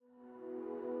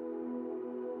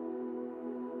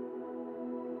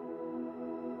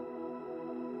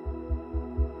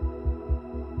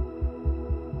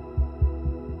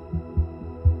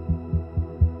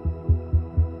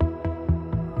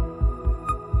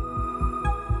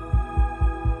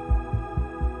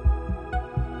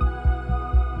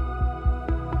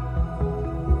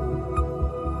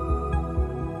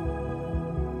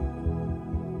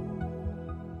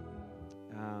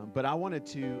But I wanted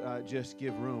to just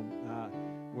give room.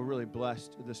 We're really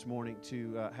blessed this morning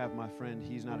to have my friend.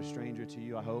 He's not a stranger to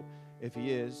you, I hope. If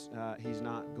he is, he's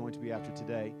not going to be after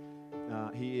today.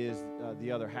 He is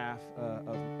the other half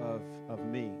of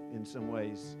me in some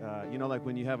ways. You know, like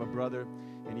when you have a brother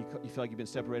and you feel like you've been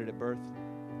separated at birth.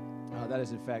 That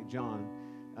is, in fact, John.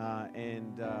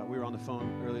 And we were on the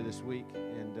phone earlier this week,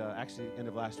 and actually end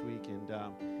of last week. And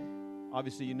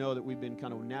obviously, you know that we've been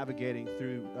kind of navigating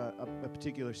through a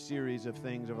particular series of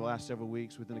things over the last several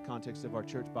weeks within the context of our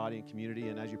church body and community.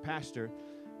 And as your pastor,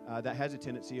 that has a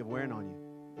tendency of wearing on you.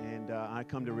 And I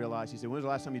come to realize, he said, when was the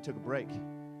last time you took a break,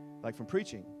 like from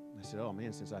preaching? I said, oh,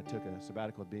 man, since I took a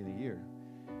sabbatical at the beginning of the year.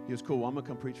 He was cool. Well, I'm going to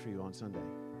come preach for you on Sunday.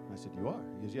 I said, you are?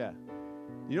 He goes, yeah.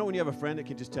 You know when you have a friend that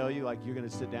can just tell you, like, you're going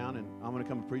to sit down and I'm going to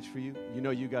come and preach for you? You know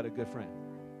you got a good friend.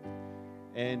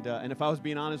 And if I was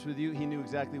being honest with you, he knew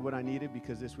exactly what I needed,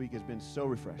 because this week has been so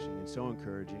refreshing and so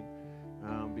encouraging,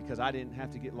 because I didn't have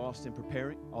to get lost in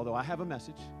preparing, although I have a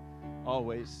message,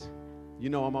 always. You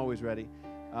know I'm always ready.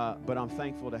 But I'm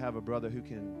thankful to have a brother who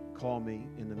can call me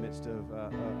in the midst of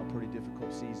a pretty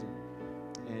difficult season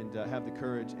and have the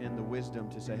courage and the wisdom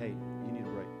to say, hey, you need a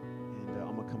break, and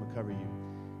I'm going to come and cover you.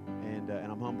 And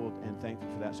I'm humbled and thankful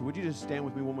for that. So would you just stand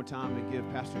with me one more time and give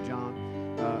Pastor John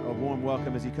a warm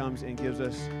welcome as he comes and gives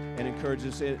us and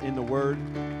encourages us in the Word.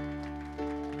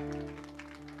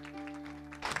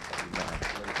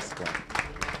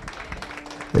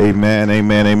 Amen,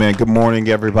 amen, amen. Good morning,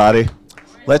 everybody.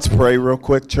 Let's pray real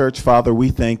quick, church. Father, we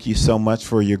thank you so much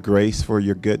for your grace, for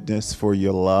your goodness, for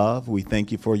your love. We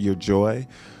thank you for your joy.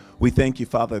 We thank you,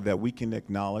 Father, that we can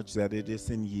acknowledge that it is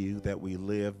in you that we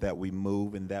live, that we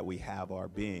move, and that we have our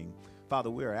being. Father,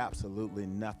 we are absolutely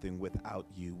nothing without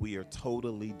you. We are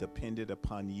totally dependent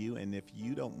upon you, and if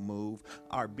you don't move,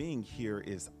 our being here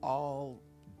is all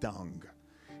dung.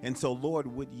 And so, Lord,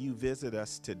 would you visit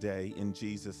us today in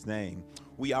Jesus' name?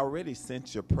 We already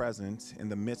sense your presence in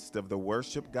the midst of the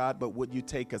worship, God, but would you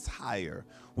take us higher?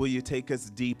 Will you take us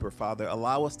deeper, Father?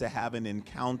 Allow us to have an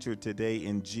encounter today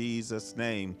in Jesus'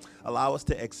 name. Allow us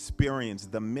to experience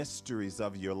the mysteries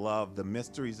of your love, the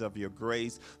mysteries of your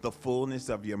grace, the fullness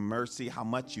of your mercy, how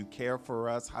much you care for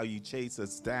us, how you chase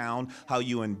us down, how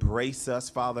you embrace us,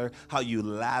 Father, how you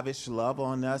lavish love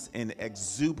on us in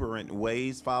exuberant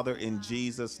ways, Father, in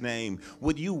Jesus' name.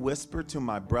 Would you whisper to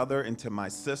my brother and to my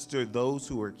sister, those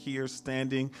who are here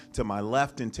standing to my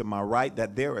left and to my right,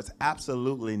 that there is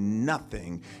absolutely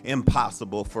nothing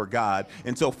impossible for God.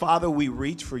 And so, Father, we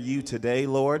reach for you today,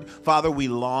 Lord. Father, we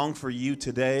long for you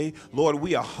today. Lord,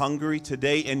 we are hungry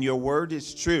today, and your word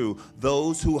is true.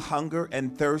 Those who hunger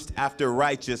and thirst after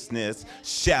righteousness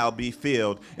shall be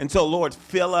filled. And so, Lord,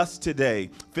 fill us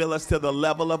today. Fill us to the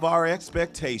level of our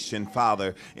expectation,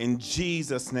 Father. In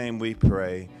Jesus' name we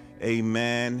pray.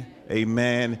 Amen,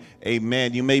 amen,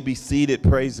 amen. You may be seated,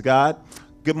 praise God.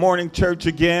 Good morning, church,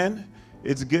 again.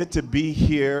 It's good to be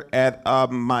here at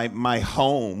my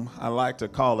home. I like to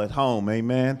call it home,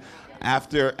 amen.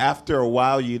 After a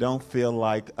while, you don't feel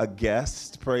like a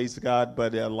guest, praise God,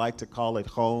 but I like to call it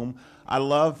home. I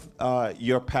love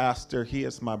your pastor. He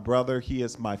is my brother. He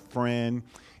is my friend.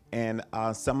 And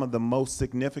some of the most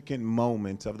significant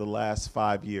moments of the last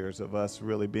 5 years of us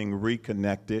really being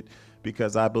reconnected,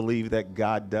 because I believe that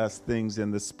God does things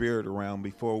in the spirit realm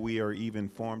before we are even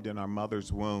formed in our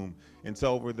mother's womb. And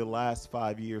so over the last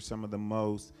 5 years, some of the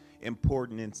most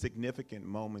important and significant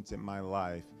moments in my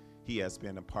life, he has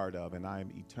been a part of, and I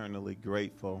am eternally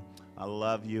grateful. I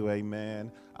love you,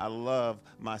 amen. I love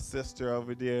my sister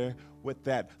over there with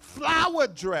that flower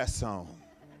dress on.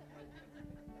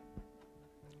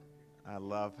 I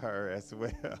love her as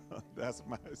well. That's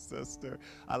my sister.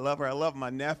 I love her. I love my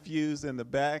nephews in the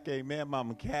back. Amen.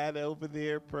 Mama Cat over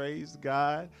there. Praise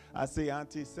God. I see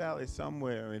Auntie Sally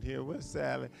somewhere in here. Where's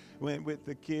Sally? Went with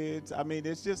the kids. I mean,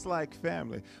 it's just like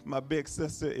family. My big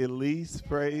sister Elise.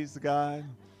 Praise God.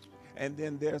 And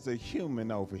then there's a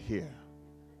human over here.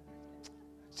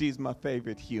 She's my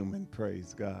favorite human.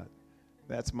 Praise God.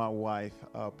 That's my wife,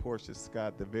 Portia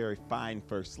Scott, the very fine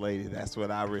first lady. That's what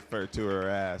I refer to her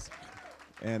as.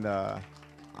 And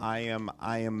I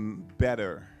am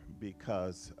better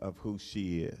because of who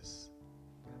she is.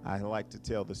 I like to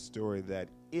tell the story that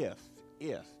if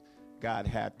God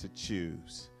had to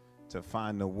choose to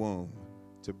find a womb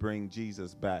to bring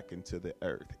Jesus back into the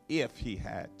earth, if he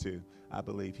had to, I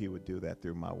believe he would do that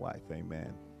through my wife.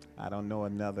 Amen. I don't know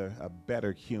a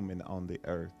better human on the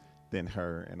earth than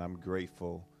her, and I'm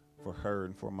grateful for her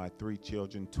and for my 3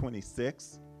 children,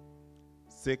 26,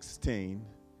 16,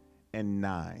 and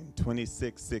 9.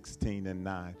 26, 16, and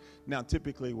 9. Now,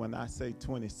 typically when I say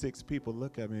 26, people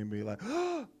look at me and be like,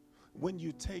 oh, when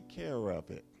you take care of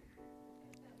it.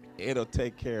 it'll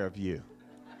take care of you.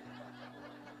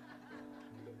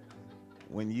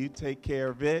 When you take care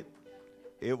of it,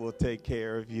 it will take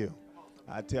care of you.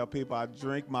 I tell people I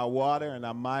drink my water and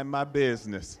I mind my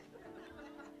business.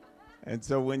 And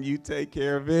so when you take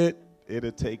care of it,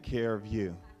 it'll take care of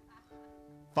you.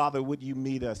 Father, would you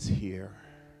meet us here?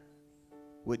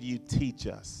 Would you teach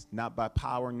us, not by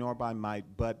power nor by might,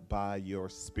 but by your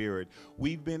Spirit?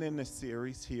 We've been in a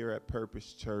series here at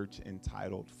Purpose Church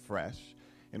entitled Fresh,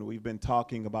 and we've been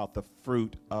talking about the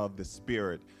fruit of the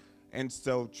Spirit. And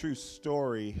so, true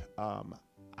story,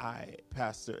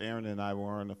 Pastor Aaron and I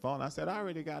were on the phone. I said, I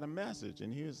already got a message.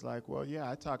 And he was like, well, yeah,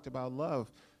 I talked about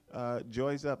love.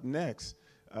 Joy's up next.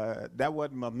 That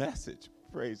wasn't my message,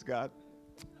 praise God.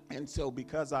 And so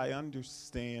because I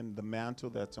understand the mantle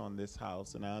that's on this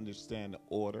house and I understand the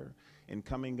order, and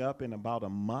coming up in about a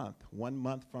month, 1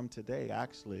 month from today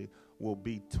actually, will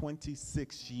be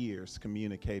 26 years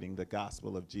communicating the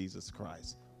gospel of Jesus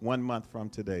Christ. 1 month from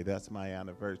today, that's my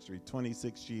anniversary,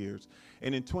 26 years.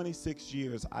 And in 26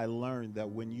 years, I learned that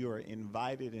when you're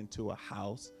invited into a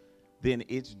house, then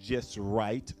it's just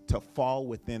right to fall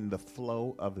within the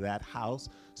flow of that house.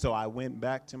 So I went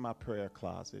back to my prayer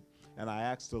closet and I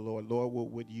asked the Lord, Lord,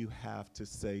 what would you have to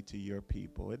say to your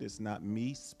people? It is not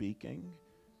me speaking,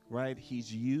 right?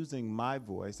 He's using my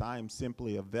voice. I am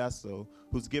simply a vessel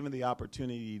who's given the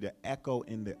opportunity to echo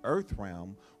in the earth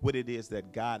realm what it is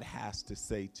that God has to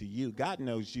say to you. God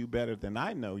knows you better than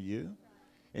I know you.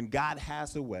 And God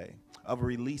has a way of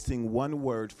releasing one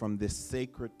word from this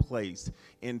sacred place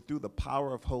and through the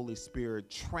power of Holy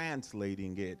Spirit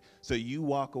translating it so you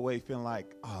walk away feeling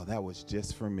like, oh, that was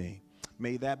just for me.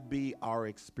 May that be our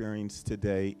experience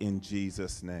today in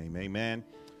Jesus' name. Amen.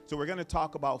 So we're going to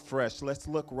talk about fresh. Let's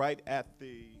look right at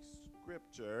the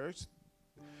scriptures.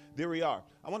 There we are.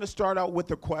 I want to start out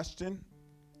with a question.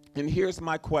 And here's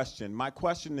my question. My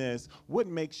question is, what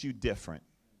makes you different?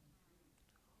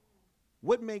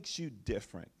 What makes you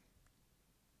different?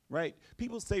 Right?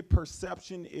 People say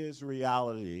perception is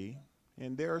reality,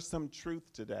 and there is some truth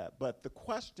to that. But the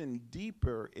question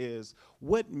deeper is,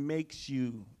 what makes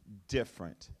you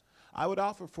different? I would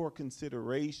offer for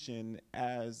consideration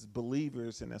as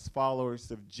believers and as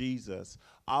followers of Jesus,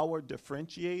 our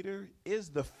differentiator is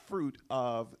the fruit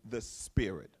of the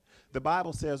Spirit. The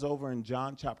Bible says over in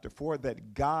John chapter 4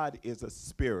 that God is a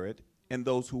spirit, and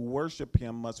those who worship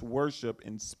him must worship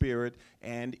in spirit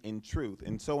and in truth.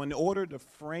 And so in order to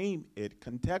frame it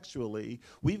contextually,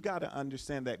 we've got to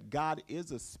understand that God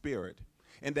is a spirit,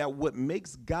 and that what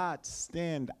makes God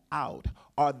stand out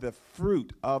are the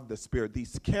fruit of the Spirit,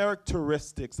 these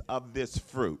characteristics of this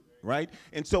fruit, right?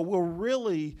 And so we're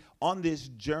really on this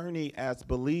journey as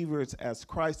believers, as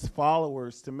Christ's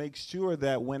followers, to make sure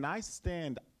that when I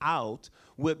stand out,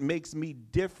 what makes me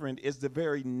different is the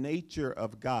very nature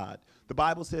of God. The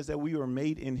Bible says that we were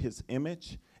made in his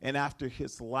image and after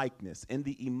his likeness, in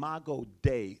the imago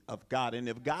Dei of God. And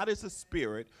if God is a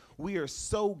spirit, we are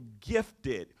so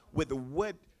gifted with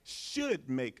what should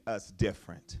make us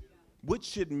different, what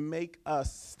should make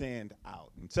us stand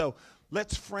out. And so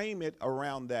let's frame it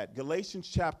around that. Galatians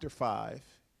chapter 5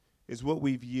 is what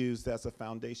we've used as a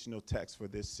foundational text for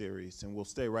this series, and we'll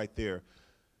stay right there.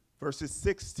 Verses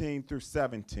 16 through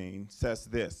 17 says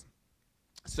this: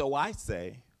 So I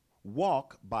say,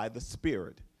 walk by the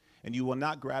Spirit, and you will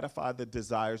not gratify the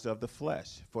desires of the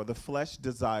flesh. For the flesh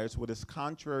desires what is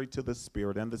contrary to the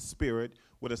Spirit, and the Spirit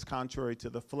what is contrary to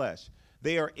the flesh.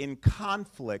 They are in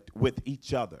conflict with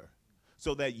each other,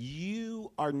 so that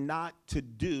you are not to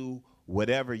do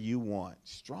whatever you want.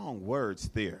 Strong words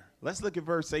there. Let's look at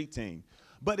verse 18.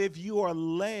 But if you are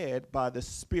led by the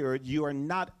Spirit, you are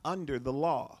not under the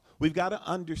law. We've got to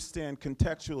understand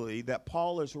contextually that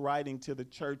Paul is writing to the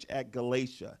church at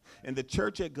Galatia. And the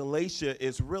church at Galatia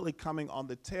is really coming on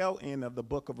the tail end of the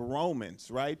book of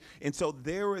Romans, right? And so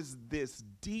there is this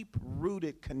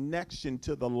deep-rooted connection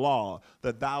to the law,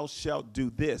 that thou shalt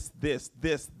do this, this,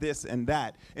 this, this, and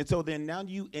that. And so then now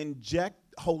you inject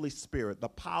Holy Spirit, the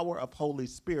power of Holy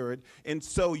Spirit. And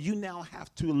so you now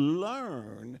have to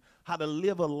learn how to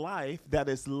live a life that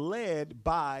is led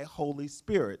by Holy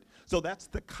Spirit. So that's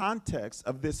the context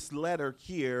of this letter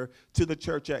here to the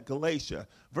church at Galatia.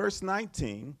 Verse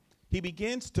 19, he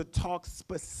begins to talk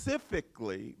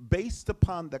specifically based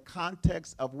upon the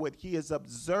context of what he is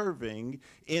observing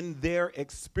in their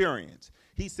experience.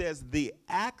 He says, the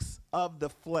acts of the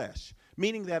flesh,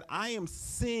 meaning that I am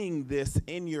seeing this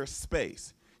in your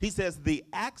space. He says the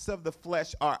acts of the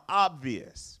flesh are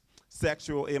obvious: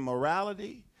 sexual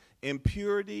immorality,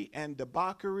 impurity, and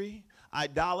debauchery,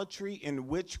 idolatry and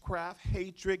witchcraft,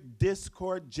 hatred,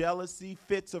 discord, jealousy,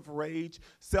 fits of rage,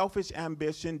 selfish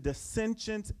ambition,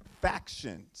 dissensions,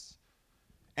 factions,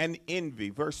 and envy.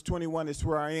 Verse 21 is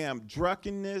where I am.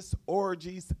 Drunkenness,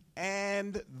 orgies,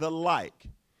 and the like.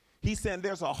 He's saying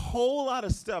there's a whole lot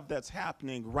of stuff that's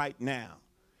happening right now.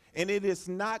 And it is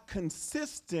not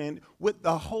consistent with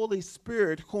the Holy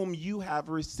Spirit whom you have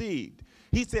received.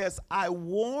 He says, I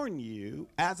warn you,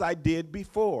 as I did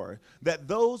before, that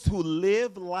those who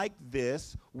live like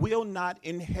this will not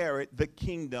inherit the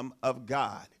kingdom of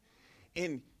God.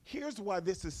 And here's why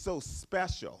this is so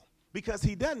special, because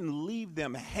he doesn't leave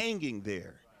them hanging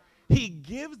there. He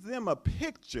gives them a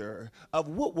picture of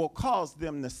what will cause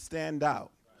them to stand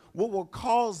out, what will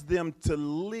cause them to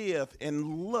live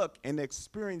and look and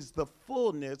experience the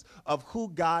fullness of who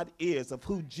God is, of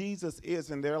who Jesus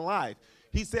is in their life.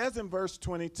 He says in verse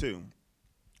 22,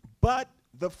 but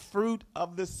the fruit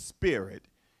of the Spirit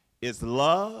is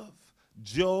love,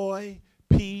 joy,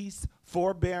 peace,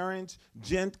 forbearance,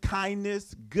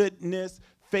 kindness, goodness,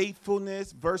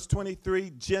 faithfulness, verse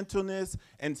 23, gentleness,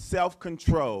 and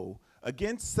self-control.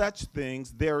 Against such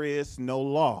things there is no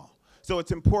law. So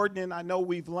it's important, and I know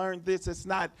we've learned this, it's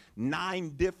not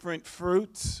 9 different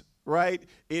fruits, right?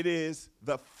 It is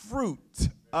the fruit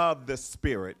of the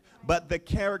Spirit, but the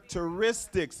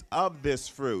characteristics of this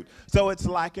fruit. So it's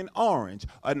like an orange.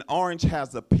 An orange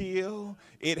has a peel,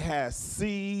 it has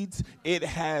seeds, it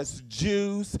has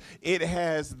juice, it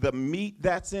has the meat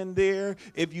that's in there.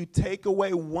 If you take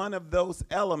away one of those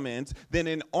elements, then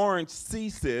an orange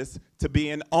ceases to be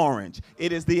an orange.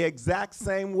 It is the exact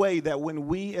same way that when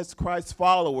we as Christ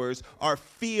followers are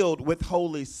filled with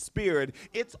Holy Spirit,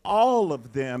 it's all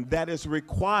of them that is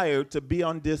required to be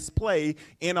on display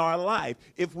in our life.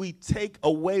 If we take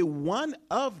away one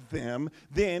of them,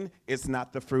 then it's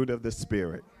not the fruit of the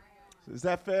Spirit. Is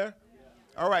that fair?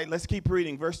 All right, let's keep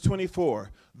reading. Verse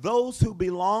 24. Those who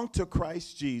belong to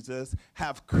Christ Jesus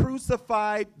have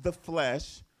crucified the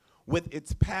flesh with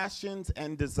its passions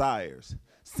and desires.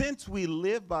 Since we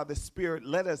live by the Spirit,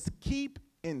 let us keep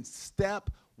in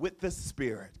step with the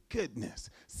Spirit. Goodness.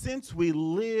 Since we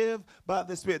live by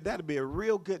the Spirit, that'd be a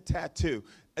real good tattoo.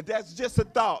 That's just a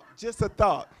thought, just a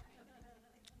thought.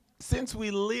 Since we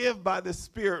live by the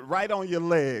Spirit, right on your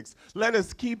legs, let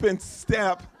us keep in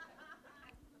step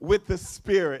with the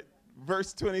Spirit.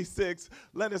 Verse 26,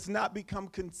 let us not become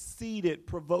conceited,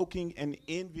 provoking and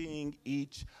envying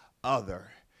each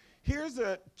other. Here's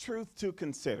a truth to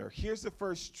consider. Here's the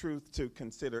first truth to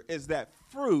consider, is that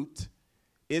fruit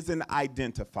is an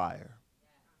identifier.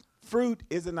 Fruit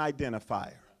is an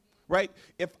identifier, right?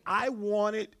 If I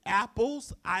wanted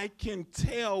apples, I can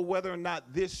tell whether or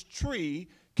not this tree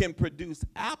can produce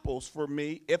apples for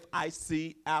me if I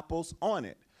see apples on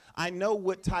it. I know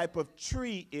what type of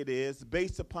tree it is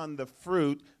based upon the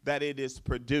fruit that it is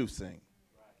producing.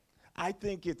 I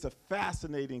think it's a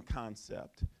fascinating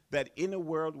concept that in a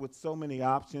world with so many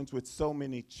options, with so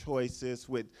many choices,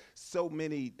 with so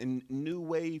many new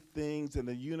wave things in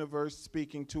the universe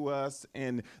speaking to us,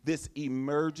 and this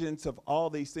emergence of all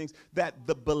these things, that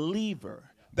the believer,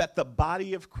 that the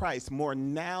body of Christ, more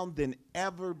now than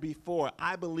ever before,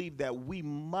 I believe that we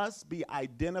must be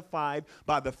identified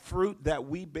by the fruit that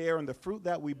we bear, and the fruit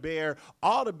that we bear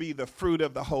ought to be the fruit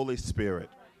of the Holy Spirit.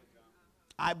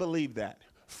 I believe that.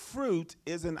 Fruit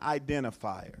is an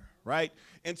identifier, right?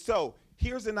 And so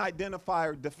here's an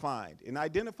identifier defined. An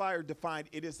identifier defined,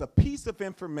 it is a piece of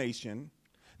information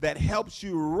that helps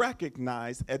you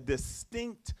recognize a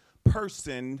distinct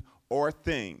person or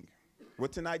thing.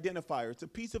 What's an identifier? It's a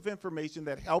piece of information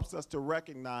that helps us to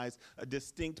recognize a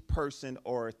distinct person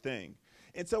or a thing.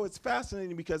 And so it's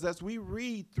fascinating because as we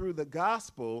read through the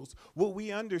Gospels, what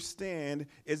we understand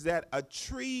is that a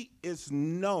tree is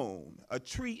known, a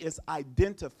tree is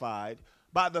identified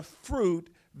by the fruit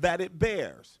that it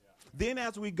bears. Then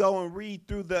as we go and read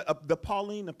through the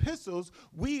Pauline epistles,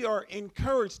 we are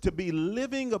encouraged to be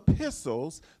living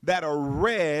epistles that are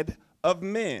read of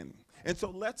men. And so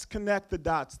let's connect the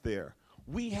dots there.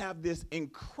 We have this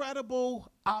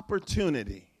incredible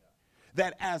opportunity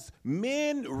that as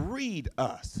men read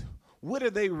us, what are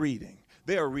they reading?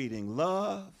 They are reading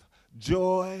love,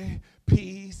 joy,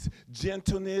 peace,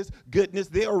 gentleness, goodness.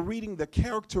 They are reading the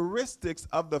characteristics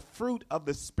of the fruit of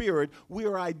the Spirit. We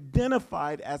are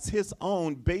identified as His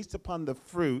own based upon the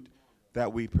fruit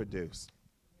that we produce.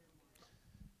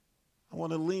 I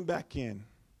want to lean back in.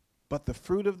 But the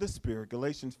fruit of the Spirit,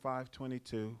 Galatians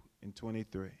 5:22 and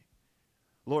 23.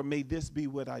 Lord, may this be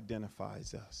what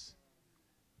identifies us.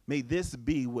 May this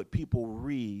be what people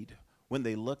read when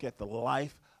they look at the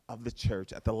life of the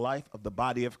church, at the life of the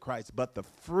body of Christ. But the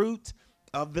fruit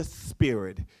of the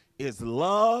Spirit is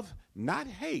love, not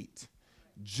hate,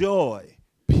 joy,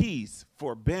 peace,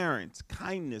 forbearance,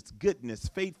 kindness, goodness,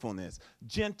 faithfulness,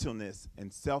 gentleness,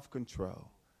 and self-control.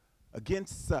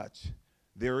 Against such,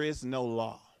 there is no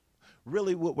law.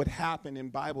 Really, what would happen in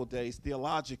Bible days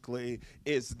theologically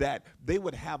is that they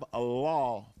would have a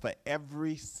law for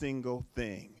every single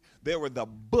thing. There were the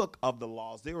book of the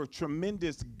laws. There were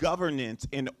tremendous governance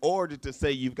in order to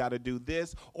say you've got to do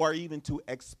this or even to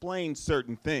explain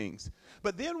certain things.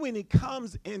 But then when it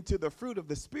comes into the fruit of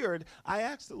the Spirit, I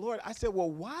asked the Lord, I said,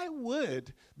 well, why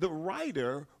would the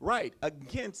writer write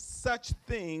against such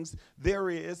things there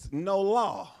is no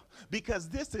law? Because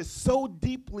this is so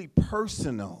deeply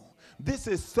personal. This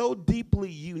is so deeply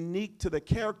unique to the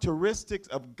characteristics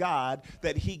of God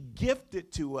that he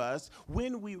gifted to us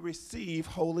when we receive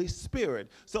Holy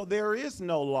Spirit. So there is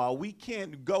no law. We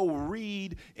can't go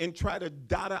read and try to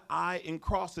dot an I and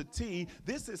cross a T.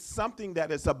 This is something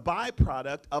that is a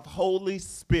byproduct of Holy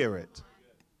Spirit,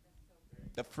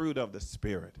 the fruit of the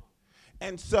Spirit.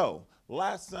 And so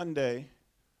last Sunday,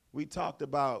 we talked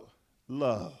about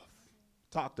love.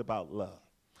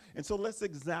 And so let's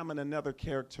examine another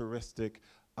characteristic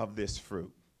of this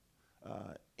fruit.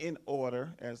 In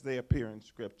order, as they appear in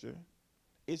Scripture,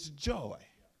 it's joy.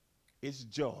 It's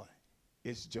joy.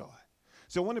 It's joy.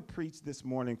 So I want to preach this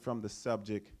morning from the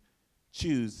subject,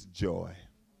 choose joy.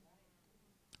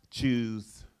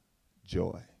 Choose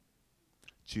joy.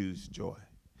 Choose joy.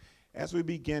 As we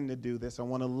begin to do this, I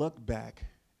want to look back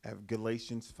at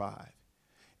Galatians 5.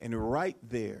 And right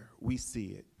there, we see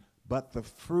it. But the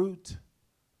fruit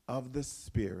of the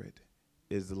Spirit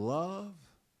is love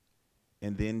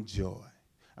and then joy.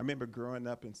 I remember growing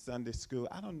up in Sunday school.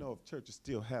 I don't know if churches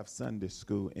still have Sunday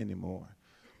school anymore.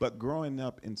 But growing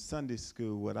up in Sunday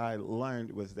school, what I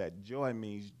learned was that joy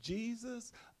means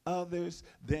Jesus, others,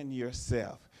 then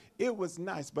yourself. It was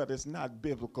nice, but it's not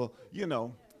biblical, you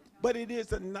know. But it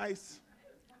is a nice,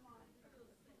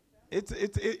 it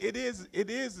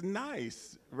is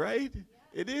nice, right?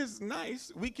 It is nice.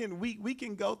 We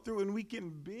can go through and we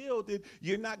can build it.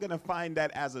 You're not going to find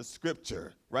that as a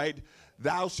scripture, right?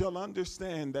 Thou shalt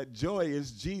understand that joy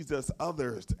is Jesus,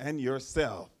 others, and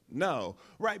yourself. No,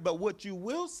 right? But what you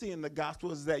will see in the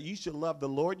gospel is that you should love the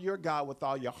Lord your God with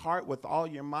all your heart, with all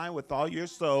your mind, with all your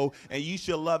soul, and you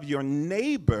should love your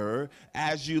neighbor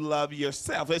as you love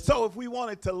yourself. And so if we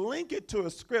wanted to link it to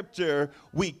a scripture,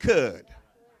 we could,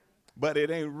 but it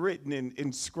ain't written and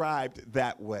inscribed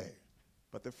that way.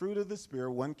 But the fruit of the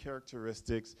Spirit, one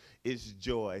characteristic is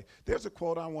joy. There's a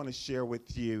quote I want to share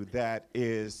with you that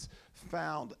is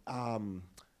found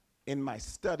in my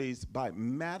studies by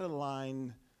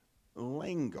Madeline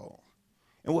L'Engle.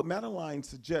 And what Madeline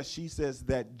suggests, she says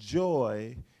that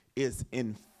joy is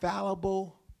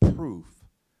infallible proof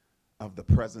of the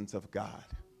presence of God.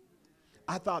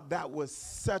 I thought that was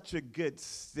such a good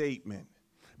statement.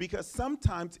 Because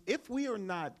sometimes if we are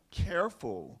not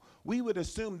careful, we would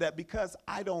assume that because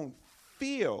I don't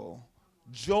feel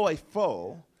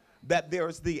joyful, that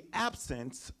there's the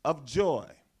absence of joy.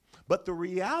 But the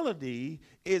reality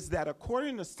is that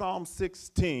according to Psalm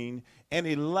 16 and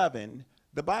 11,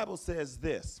 the Bible says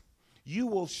this, you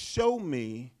will show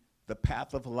me the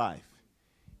path of life.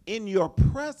 In your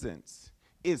presence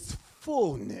is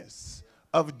fullness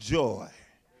of joy.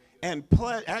 And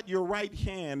at your right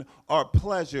hand are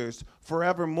pleasures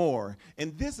forevermore.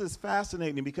 And this is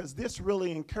fascinating because this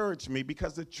really encouraged me,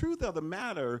 because the truth of the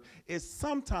matter is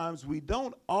sometimes we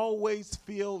don't always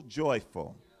feel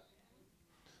joyful.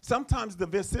 Sometimes the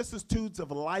vicissitudes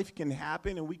of life can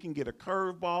happen and we can get a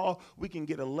curveball, we can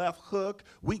get a left hook,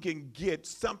 we can get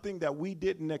something that we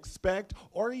didn't expect,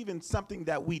 or even something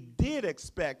that we did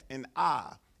expect and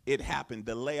it happened,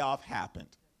 the layoff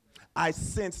happened. I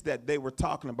sensed that they were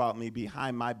talking about me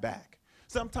behind my back.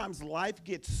 Sometimes life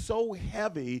gets so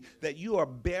heavy that you are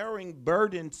bearing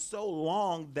burdens so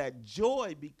long that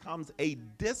joy becomes a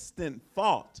distant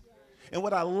thought. And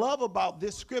what I love about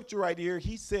this scripture right here,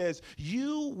 he says,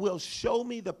 you will show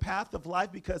me the path of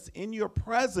life because in your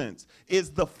presence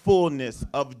is the fullness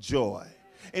of joy.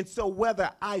 And so whether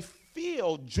I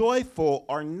feel joyful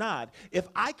or not, if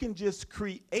I can just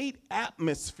create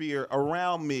atmosphere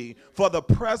around me for the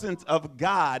presence of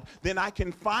God, then I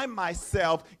can find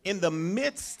myself in the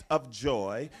midst of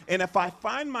joy. And if I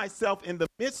find myself in the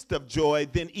midst of joy,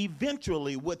 then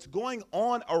eventually what's going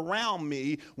on around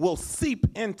me will seep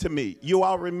into me. You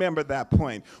all remember that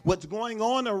point. What's going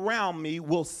on around me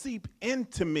will seep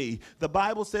into me. The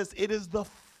Bible says it is the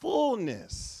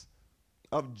fullness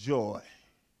of joy.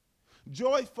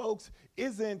 Joy, folks,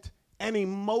 isn't an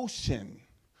emotion.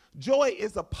 Joy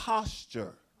is a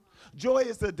posture. Joy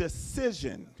is a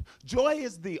decision. Joy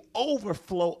is the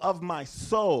overflow of my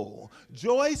soul.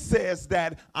 Joy says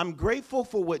that I'm grateful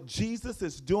for what Jesus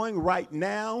is doing right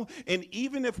now. And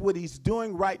even if what he's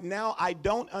doing right now, I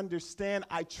don't understand,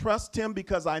 I trust him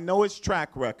because I know his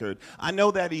track record. I know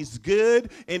that he's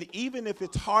good. And even if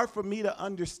it's hard for me to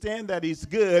understand that he's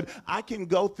good, I can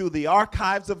go through the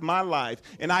archives of my life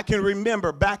and I can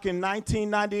remember back in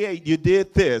 1998, you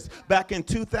did this. Back in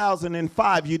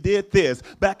 2005, you did this.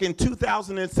 Back in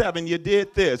 2007, you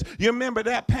did this. You remember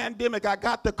that pandemic, I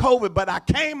got the COVID, but I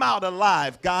came out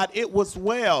alive. God, it was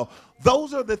well.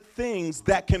 Those are the things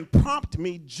that can prompt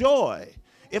me joy.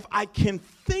 If I can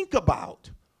think about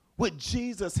what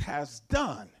Jesus has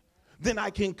done, then I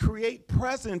can create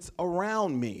presence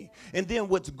around me. And then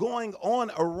what's going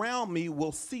on around me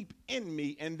will seep in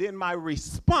me. And then my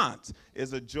response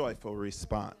is a joyful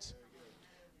response.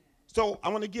 So I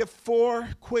want to give 4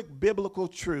 quick biblical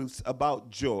truths about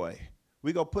joy.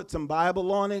 We're going to put some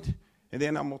Bible on it, and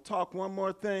then I'm going to talk one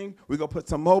more thing. We're going to put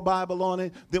some more Bible on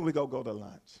it, then we're going to go to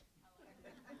lunch.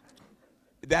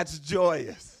 That's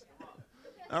joyous.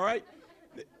 All right?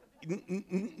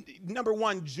 Number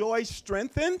 1, joy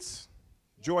strengthens.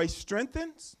 Joy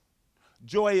strengthens.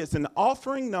 Joy is an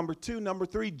offering. Number 2. Number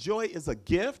 3, joy is a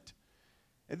gift.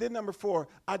 And then number 4,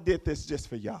 I did this just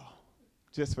for y'all.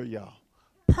 Just for y'all.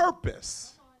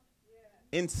 Purpose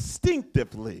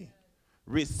instinctively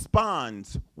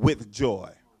responds with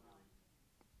joy.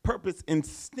 Purpose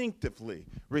instinctively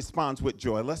responds with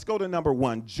joy. Let's go to number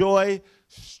 1. Joy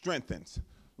strengthens.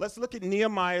 Let's look at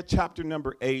Nehemiah chapter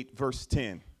number 8, verse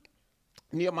 10.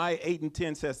 Nehemiah 8 and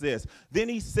 10 says this. Then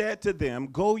he said to them,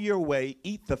 go your way,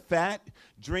 eat the fat,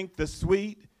 drink the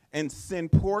sweet, and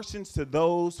send portions to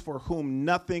those for whom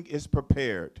nothing is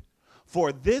prepared.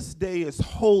 For this day is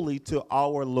holy to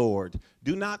our Lord.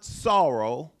 Do not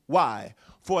sorrow. Why?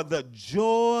 For the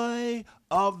joy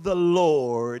of the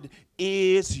Lord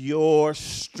is your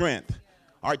strength.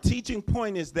 Our teaching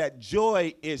point is that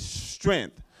joy is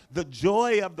strength. The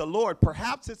joy of the Lord.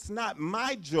 Perhaps it's not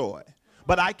my joy,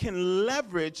 but I can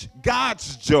leverage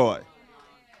God's joy.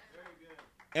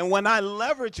 And when I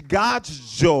leverage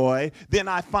God's joy, then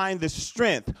I find the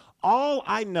strength. All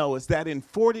I know is that in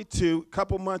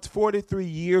 43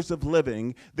 years of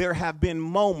living, there have been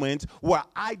moments where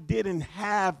I didn't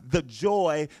have the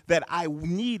joy that I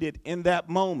needed in that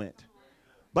moment.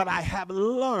 But I have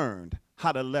learned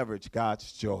how to leverage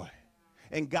God's joy.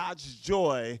 And God's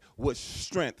joy was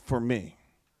strength for me.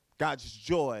 God's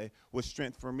joy was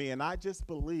strength for me. And I just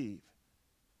believe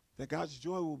that God's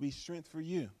joy will be strength for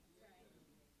you.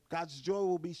 God's joy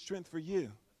will be strength for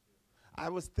you. I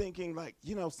was thinking, like,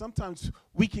 you know, sometimes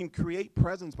we can create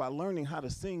presence by learning how to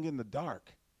sing in the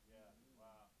dark. Yeah.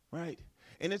 Wow. Right?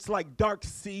 And it's like dark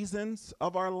seasons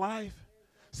of our life,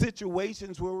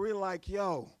 situations where we're like,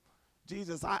 yo,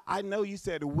 Jesus, I know you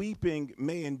said weeping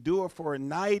may endure for a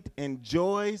night and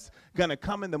joy's gonna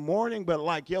come in the morning, but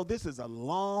like, yo, this is a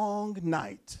long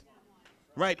night.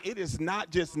 Right, it is not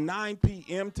just 9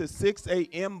 p.m. to 6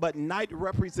 a.m., but night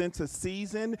represents a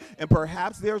season, and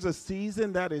perhaps there's a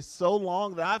season that is so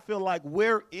long that I feel like,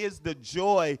 where is the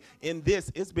joy in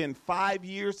this? It's been 5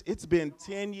 years, it's been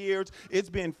 10 years, it's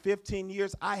been 15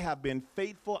 years. I have been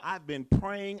faithful, I've been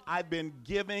praying, I've been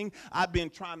giving, I've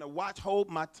been trying to hold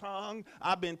my tongue,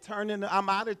 I've been I'm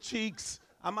out of cheeks,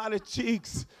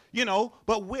 you know,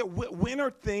 but when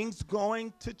are things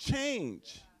going to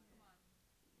change?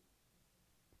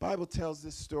 Bible tells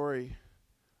this story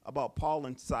about Paul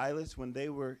and Silas when they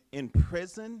were in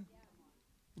prison.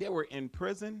 They were in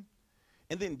prison,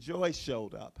 and then joy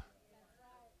showed up.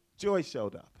 Joy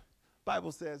showed up.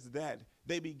 Bible says that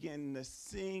they began to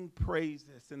sing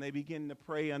praises, and they began to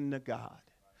pray unto God.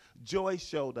 Joy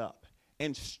showed up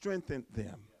and strengthened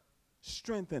them.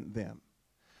 Strengthened them.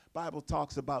 Bible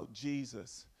talks about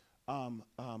Jesus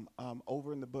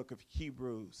over in the book of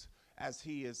Hebrews, as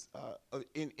he is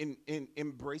in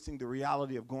embracing the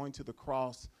reality of going to the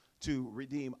cross to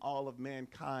redeem all of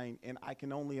mankind. And I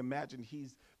can only imagine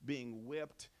he's being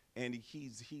whipped and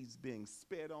he's being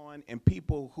spit on, and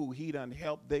people who he done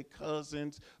helped their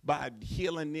cousins by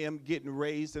healing them, getting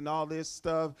raised and all this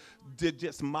stuff,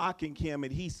 just mocking him.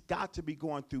 And he's got to be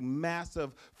going through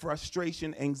massive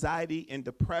frustration, anxiety, and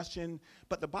depression.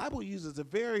 But the Bible uses a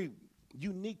very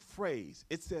unique phrase.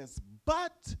 It says,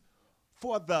 but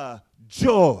for the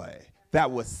joy that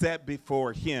was set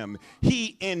before him,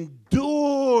 he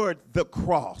endured the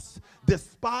cross,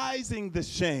 despising the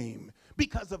shame,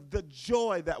 because of the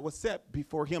joy that was set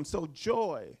before him. So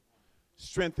joy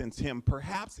strengthens him.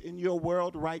 Perhaps in your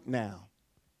world right now,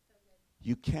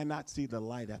 you cannot see the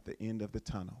light at the end of the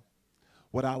tunnel.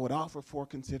 What I would offer for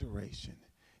consideration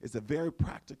is a very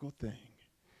practical thing.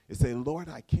 It's say, Lord,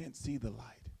 I can't see the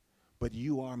light, but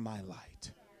you are my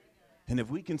light. And if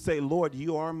we can say, Lord,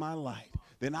 you are my light,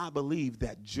 then I believe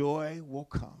that joy will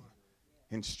come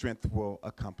and strength will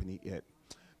accompany it.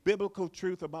 Biblical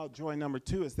truth about joy number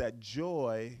 2 is that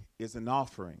joy is an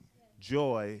offering.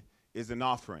 Joy is an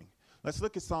offering. Let's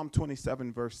look at Psalm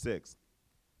 27, verse 6.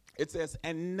 It says,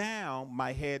 and now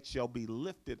my head shall be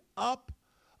lifted up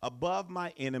above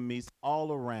my enemies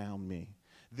all around me.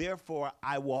 Therefore,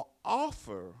 I will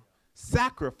offer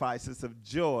sacrifices of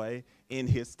joy in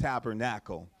his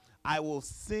tabernacle. I will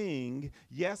sing,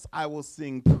 yes, I will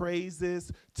sing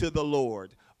praises to the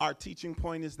Lord. Our teaching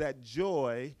point is that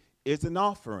joy is an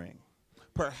offering.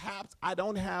 Perhaps I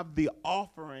don't have the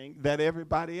offering that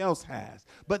everybody else has,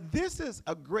 but this is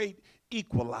a great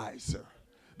equalizer.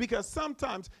 Because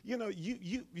sometimes, y'all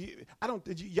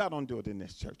don't do it in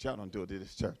this church. Y'all don't do it in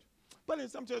this church. But in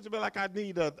some churches, be like, I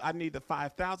need a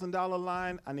 $5,000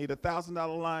 line, I need a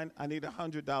 $1,000 line, I need a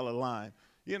 $100 line,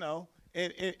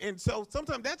 And so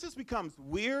sometimes that just becomes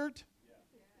weird.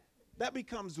 That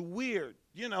becomes weird.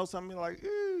 Something like,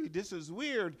 ooh, this is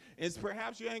weird. It's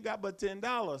perhaps you ain't got but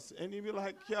 $10. And you be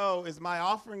like, yo, is my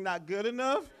offering not good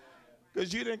enough?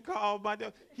 Because you didn't call my,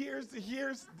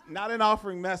 here's not an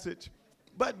offering message.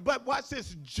 But watch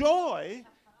this. Joy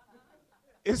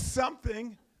is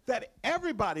something that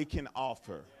everybody can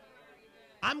offer.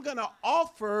 I'm going to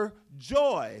offer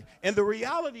joy. And the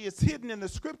reality is hidden in the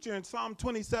scripture in Psalm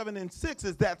 27 and 6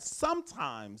 is that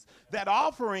sometimes that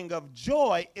offering of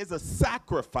joy is a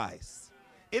sacrifice.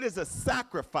 It is a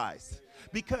sacrifice.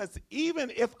 Because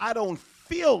even if I don't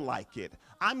feel like it,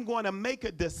 I'm going to make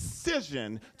a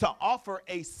decision to offer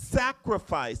a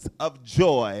sacrifice of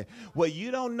joy. Well,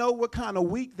 you don't know what kind of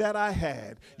week that I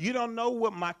had. You don't know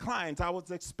what my clients, I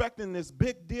was expecting this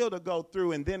big deal to go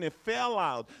through, and then it fell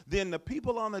out. Then the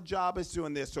people on the job is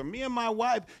doing this. Or me and my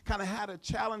wife kind of had a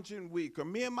challenging week. Or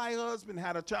me and my husband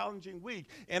had a challenging week.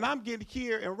 And I'm getting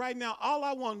here, and right now, all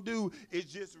I want to do is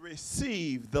just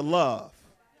receive the love.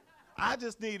 I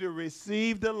just need to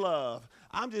receive the love.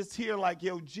 I'm just here like,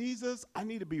 yo, Jesus, I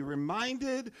need to be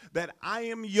reminded that I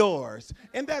am yours.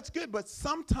 And that's good. But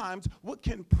sometimes what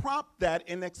can prompt that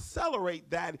and accelerate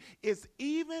that is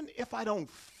even if I don't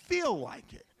feel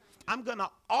like it, I'm going to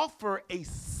offer a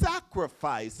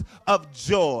sacrifice of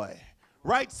joy.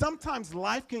 Right? Sometimes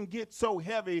life can get so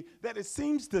heavy that it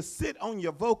seems to sit on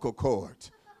your vocal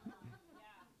cords.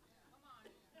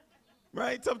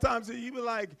 Right? Sometimes you be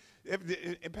like,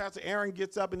 if Pastor Aaron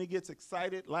gets up and he gets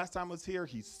excited, last time I was here,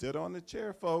 he stood on the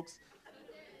chair, folks.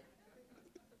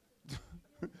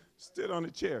 Stood on the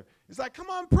chair. It's like,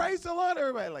 come on, praise the Lord.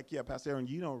 Everybody like, yeah, Pastor Aaron,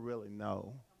 you don't really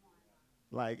know.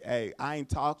 Like, hey, I ain't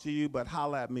talked to you, but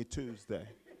holla at me Tuesday.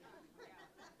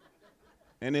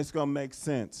 And it's going to make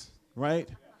sense, right?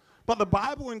 But the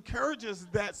Bible encourages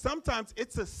that sometimes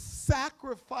it's a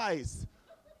sacrifice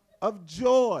of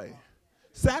joy.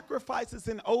 Sacrifices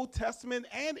in Old Testament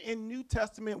and in New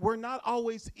Testament were not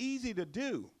always easy to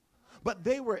do, but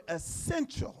they were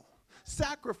essential.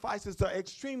 Sacrifices are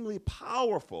extremely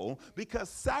powerful because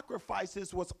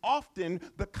sacrifices was often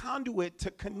the conduit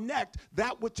to connect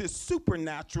that which is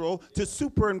supernatural to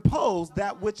superimpose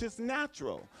that which is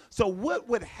natural. So what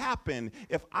would happen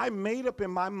if I made up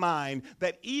in my mind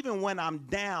that even when I'm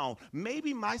down,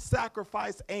 maybe my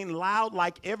sacrifice ain't loud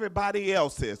like everybody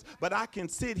else's, but I can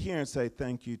sit here and say,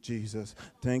 thank you, Jesus.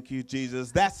 Thank you,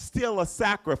 Jesus. That's still a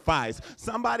sacrifice.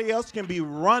 Somebody else can be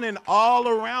running all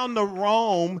around the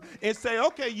room and say,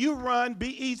 okay, you run,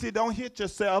 be easy, don't hit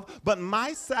yourself. But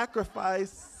my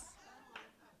sacrifice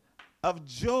of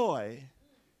joy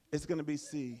is going to be,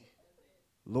 see,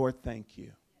 Lord, thank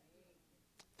you.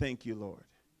 Thank you, Lord.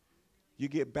 You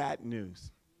get bad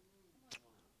news.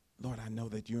 Lord, I know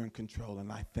that you're in control,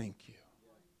 and I thank you.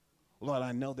 Lord,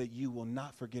 I know that you will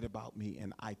not forget about me,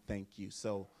 and I thank you.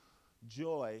 So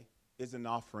joy is an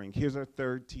offering. Here's our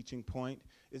third teaching point,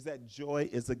 is that joy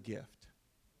is a gift.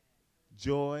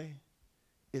 Joy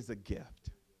is a gift,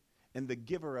 and the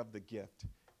giver of the gift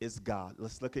is God.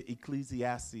 Let's look at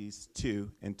Ecclesiastes 2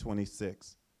 and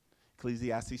 26.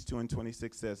 Ecclesiastes 2 and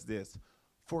 26 says this,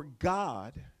 for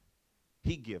God,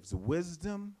 he gives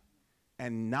wisdom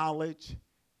and knowledge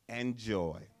and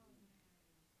joy.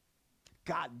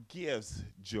 God gives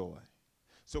joy.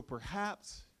 So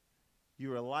perhaps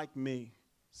you are like me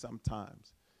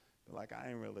sometimes, but like I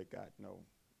ain't really got no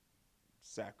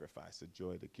sacrifice of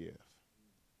joy to give.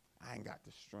 I ain't got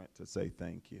the strength to say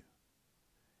thank you.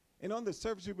 And on the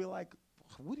surface, you'll be like,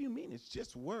 what do you mean? It's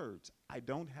just words. I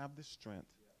don't have the strength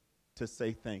to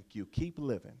say thank you. Keep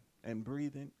living and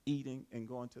breathing, eating, and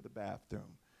going to the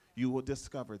bathroom. You will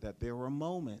discover that there were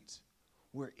moments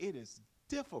where it is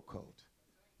difficult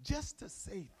just to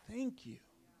say thank you.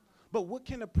 But what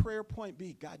can a prayer point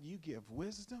be? God, you give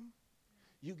wisdom,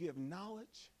 you give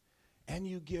knowledge, and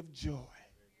you give joy.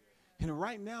 And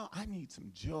right now, I need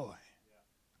some joy.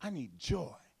 I need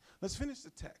joy. Let's finish the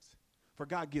text. For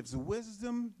God gives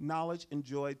wisdom, knowledge, and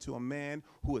joy to a man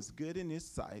who is good in his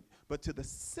sight, but to the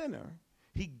sinner,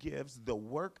 he gives the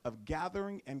work of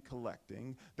gathering and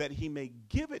collecting, that he may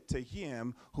give it to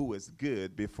him who is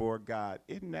good before God.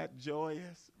 Isn't that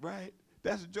joyous, right?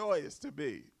 That's joyous to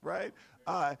be, right?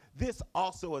 This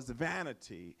also is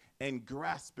vanity and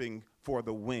grasping for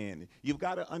the wind. You've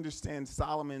got to understand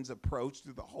Solomon's approach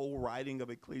to the whole writing of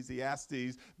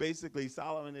Ecclesiastes. Basically,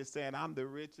 Solomon is saying, I'm the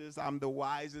richest, I'm the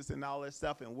wisest, and all this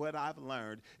stuff. And what I've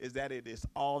learned is that it is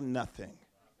all nothing.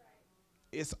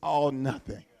 It's all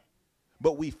nothing.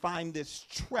 But we find this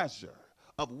treasure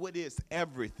of what is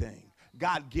everything.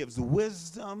 God gives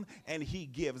wisdom, and he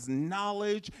gives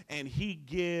knowledge, and he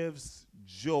gives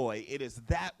joy. It is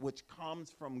that which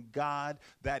comes from God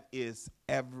that is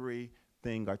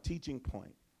everything. Our teaching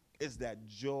point is that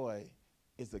joy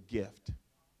is a gift.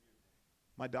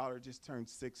 My daughter just turned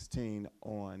 16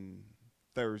 on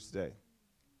Thursday,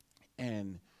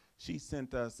 and she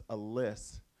sent us a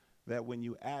list that when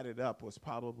you add it up was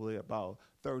probably about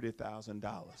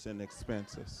 $30,000 in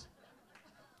expenses.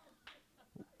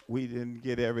 We didn't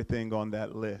get everything on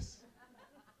that list.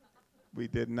 We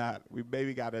did not. We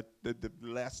maybe got the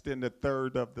less than a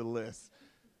third of the list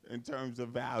in terms of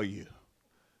value.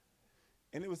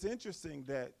 And it was interesting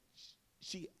that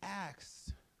she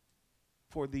asked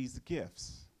for these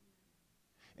gifts.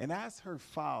 And as her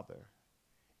father,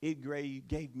 it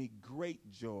gave me great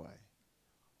joy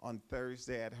on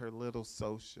Thursday at her little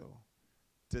social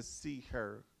to see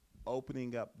her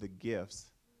opening up the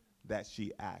gifts that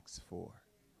she asked for.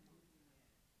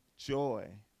 Joy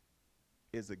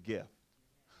is a gift.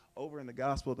 Over in the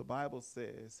gospel, the Bible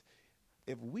says,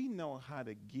 if we know how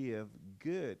to give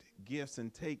good gifts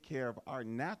and take care of our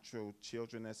natural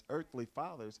children as earthly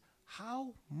fathers,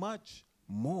 how much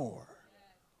more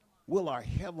will our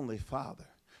heavenly Father?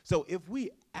 So if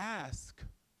we ask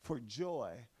for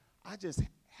joy, I just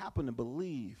happen to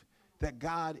believe that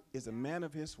God is a man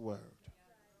of his word,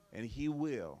 and he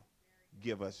will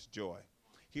give us joy.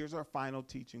 Here's our final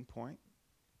teaching point,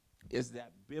 is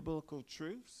that biblical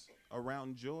truths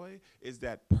around joy is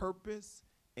that purpose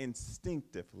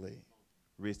instinctively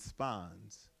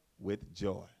responds with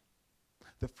joy.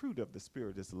 The fruit of the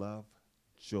Spirit is love,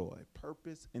 joy.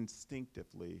 Purpose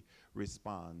instinctively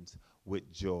responds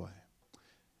with joy.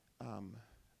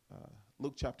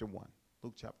 Luke chapter 1.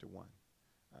 Luke chapter 1.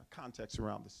 Context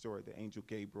around the story, the angel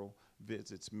Gabriel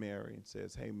visits Mary and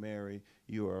says, hey, Mary,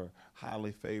 you are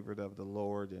highly favored of the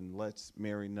Lord, and lets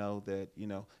Mary know that,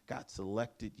 God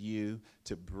selected you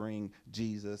to bring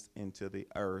Jesus into the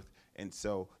earth. And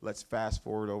so let's fast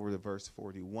forward over to verse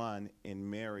 41,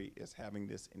 and Mary is having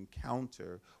this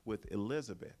encounter with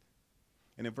Elizabeth.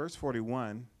 And in verse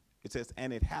 41, it says,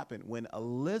 and it happened when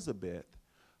Elizabeth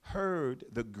heard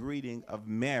the greeting of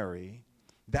Mary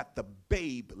that the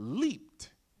babe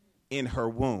leaped in her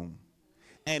womb.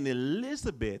 And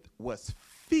Elizabeth was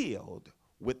filled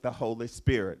with the Holy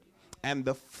Spirit. And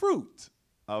the fruit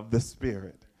of the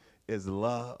Spirit is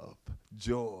love,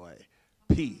 joy,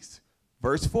 peace.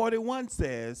 Verse 41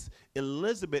 says,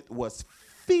 Elizabeth was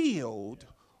filled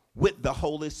with the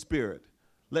Holy Spirit.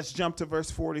 Let's jump to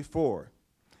verse 44.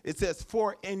 It says,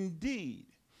 for indeed,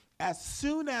 as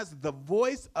soon as the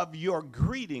voice of your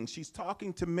greeting, she's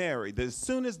talking to Mary, as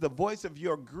soon as the voice of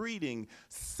your greeting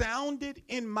sounded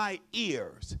in my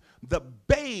ears, the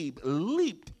babe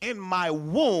leaped in my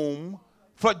womb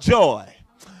for joy.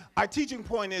 Our teaching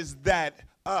point is that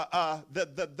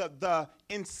the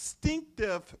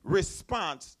instinctive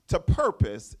response to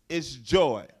purpose is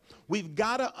joy. We've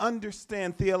got to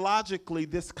understand theologically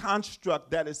this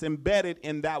construct that is embedded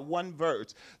in that one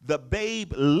verse. The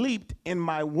babe leaped in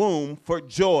my womb for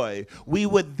joy. We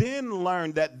would then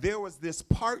learn that there was this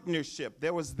partnership,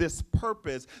 there was this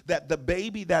purpose that the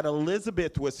baby that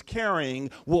Elizabeth was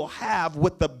carrying will have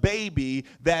with the baby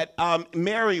that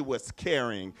Mary was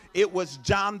carrying. It was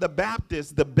John the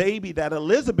Baptist, the baby that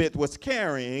Elizabeth was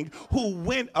carrying, who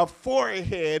went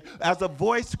aforehead as a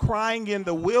voice crying in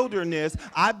the wilderness,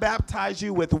 I baptize baptize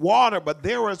you with water, but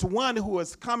there is one who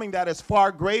is coming that is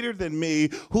far greater than me,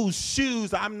 whose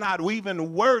shoes I'm not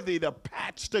even worthy to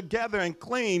patch together and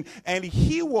clean, and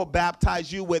he will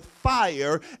baptize you with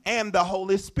fire and the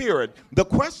Holy Spirit. The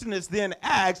question is then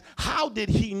asked, how did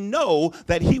he know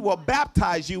that he will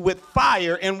baptize you with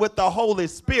fire and with the Holy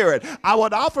Spirit? I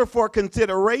would offer for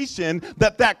consideration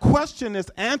that question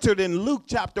is answered in Luke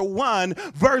chapter 1,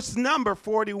 verse number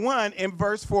 41 and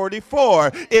verse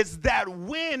 44. Is that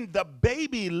when the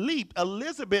baby leaped,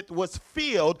 Elizabeth was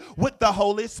filled with the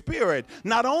Holy Spirit.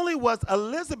 Not only was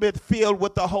Elizabeth filled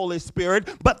with the Holy Spirit,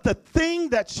 but the thing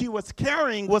that she was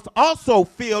carrying was also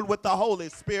filled with the Holy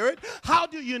Spirit. How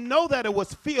do you know that it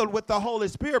was filled with the Holy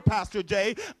Spirit, Pastor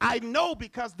Jay? I know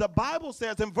because the Bible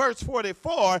says in verse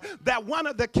 44 that one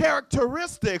of the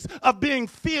characteristics of being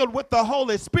filled with the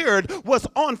Holy Spirit was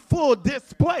on full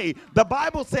display. The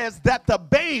Bible says that the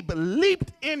babe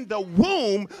leaped in the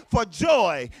womb for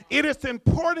joy. It is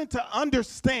important to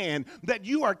understand that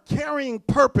you are carrying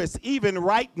purpose even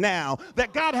right now,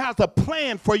 that God has a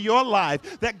plan for your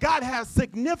life, that God has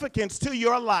significance to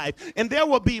your life, and there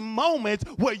will be moments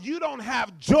where you don't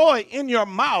have joy in your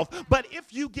mouth, but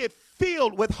if you get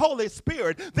filled with Holy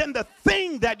Spirit, then the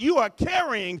thing that you are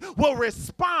carrying will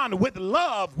respond with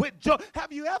love, with joy.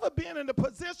 Have you ever been in a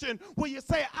position where you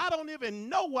say, I don't even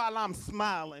know why I'm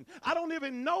smiling. I don't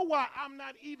even know why I'm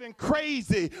not even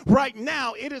crazy right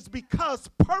now. It is because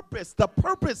purpose, the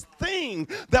purpose thing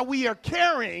that we are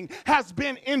carrying has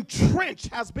been entrenched,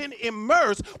 has been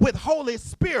immersed with Holy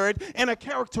Spirit, and a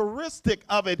characteristic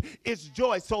of it is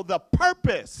joy. So the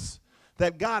purpose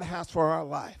that God has for our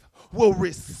life will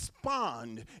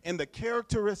respond, and the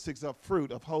characteristics of fruit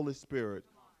of Holy Spirit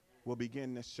will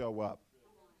begin to show up.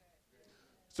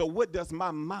 So what does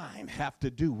my mind have to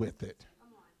do with it?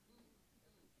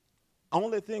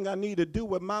 Only thing I need to do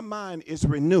with my mind is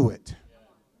renew it.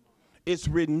 It's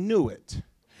renew it.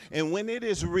 And when it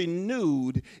is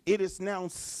renewed, it is now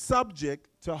subject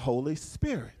to Holy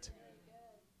Spirit.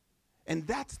 And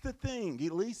that's the thing,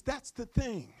 Elise, that's the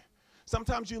thing.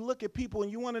 Sometimes you look at people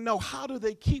and you want to know, how do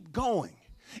they keep going?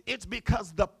 It's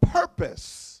because the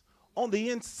purpose on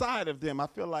the inside of them, I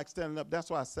feel like standing up. That's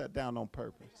why I sat down on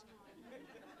purpose.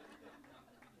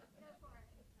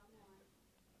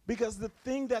 Because the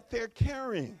thing that they're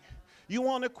carrying, you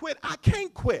want to quit. I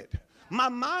can't quit. My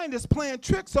mind is playing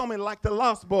tricks on me like the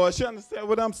Lost Boys. You understand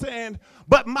what I'm saying?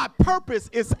 But my purpose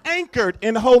is anchored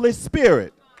in Holy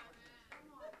Spirit.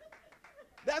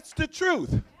 That's the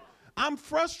truth. I'm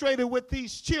frustrated with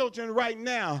these children right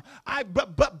now.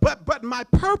 But my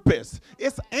purpose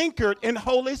is anchored in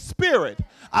Holy Spirit.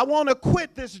 I want to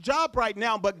quit this job right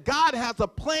now, but God has a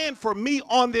plan for me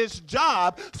on this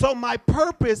job. So my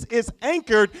purpose is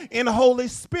anchored in Holy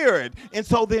Spirit. And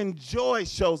so then joy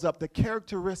shows up. The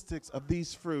characteristics of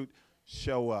these fruit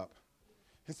show up.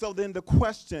 And so then the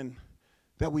question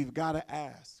that we've got to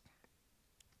ask.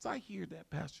 So I hear that,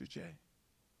 Pastor Jay.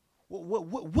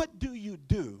 What do you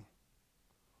do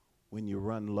when you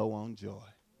run low on joy?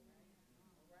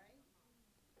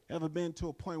 Ever been to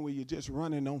a point where you're just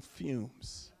running on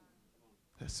fumes?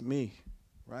 That's me,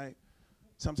 right?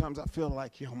 Sometimes I feel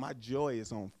like, my joy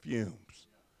is on fumes.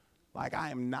 Like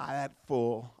I am not at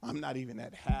full. I'm not even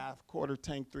at half, quarter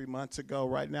tank 3 months ago.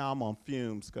 Right now I'm on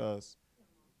fumes because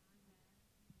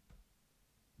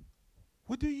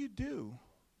what do you do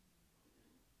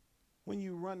when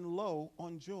you run low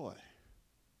on joy?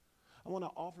 I want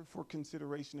to offer for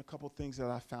consideration a couple things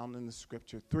that I found in the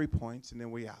scripture. 3 points, and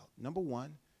then we out. Number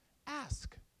 1,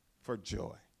 ask for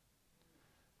joy.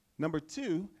 Number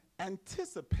 2,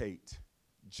 anticipate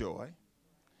joy.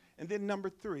 And then number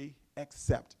 3,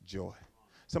 accept joy.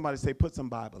 Somebody say, put some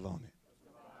Bible on it.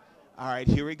 All right,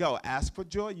 here we go. Ask for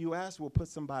joy. You ask, we'll put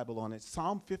some Bible on it.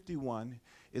 Psalm 51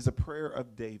 is a prayer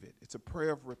of David. It's a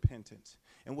prayer of repentance.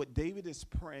 And what David is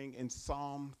praying in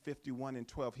Psalm 51 and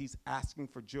 12, he's asking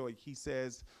for joy. He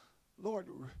says, Lord,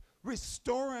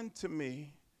 restore unto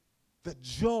me the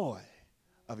joy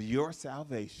of your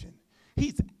salvation.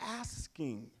 He's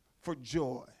asking for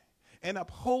joy. And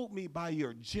uphold me by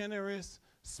your generous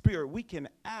spirit. We can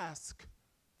ask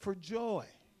for joy.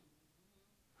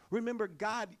 Remember,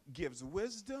 God gives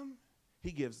wisdom,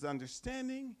 he gives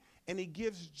understanding, and he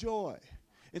gives joy.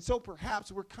 And so perhaps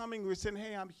we're saying,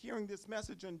 hey, I'm hearing this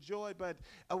message on joy, but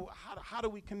how do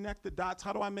we connect the dots?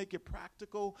 How do I make it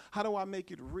practical? How do I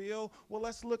make it real? Well,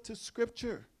 let's look to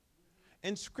Scripture.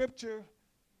 In Scripture,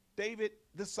 David,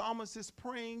 the psalmist, is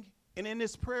praying And in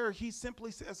this prayer, he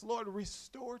simply says, Lord,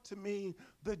 restore to me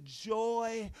the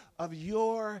joy of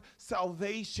your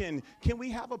salvation. Can we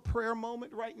have a prayer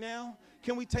moment right now?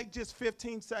 Can we take just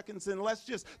 15 seconds and let's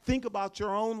just think about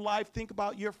your own life, think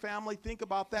about your family, think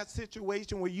about that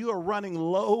situation where you are running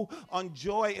low on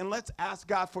joy, and let's ask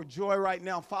God for joy right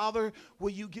now. Father,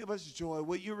 will you give us joy?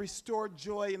 Will you restore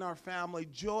joy in our family,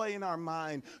 joy in our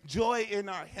mind, joy in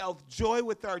our health, joy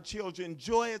with our children,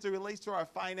 joy as it relates to our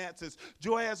finances,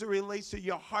 joy as it relates to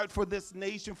your heart for this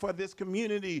nation, for this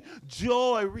community,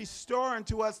 joy, restore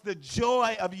unto us the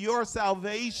joy of your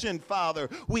salvation, Father.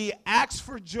 We ask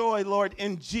for joy, Lord,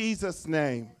 in Jesus'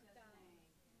 name.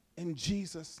 In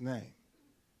Jesus' name.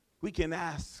 We can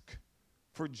ask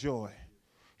for joy.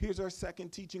 Here's our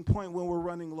second teaching point when we're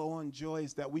running low on joy,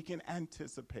 is that we can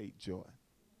anticipate joy.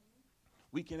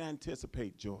 We can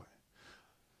anticipate joy.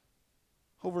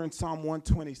 Over in Psalm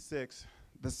 126,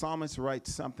 the psalmist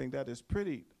writes something that is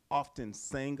pretty often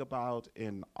sang about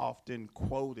and often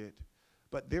quoted,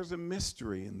 but there's a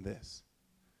mystery in this.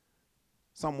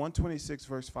 Psalm 126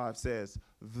 verse 5 says,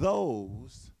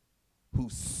 those who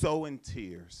sow in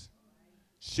tears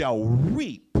shall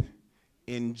reap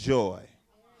in joy.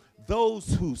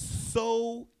 Those who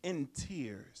sow in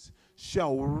tears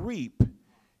shall reap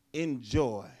in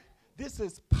joy. This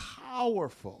is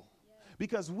powerful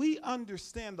because we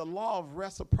understand the law of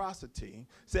reciprocity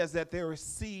says that there is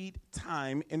seed,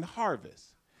 time, and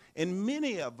harvest. And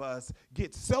many of us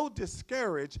get so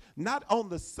discouraged, not on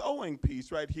the sowing piece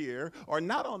right here, or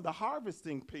not on the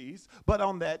harvesting piece, but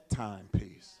on that time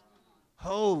piece.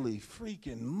 Holy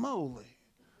freaking moly.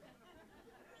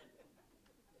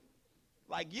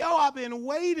 Like, yo, I've been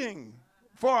waiting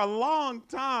for a long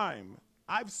time.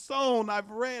 I've sown, I've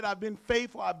read, I've been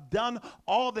faithful, I've done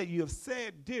all that you have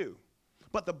said do.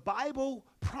 But the Bible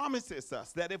promises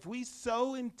us that if we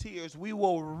sow in tears, we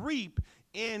will reap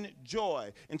in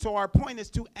joy. And so our point is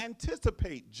to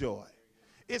anticipate joy.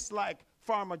 It's like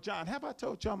Farmer John. Have I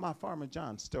told y'all my Farmer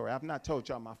John story? I've not told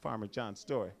y'all my Farmer John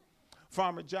story.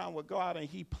 Farmer John would go out and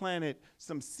he planted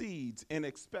some seeds and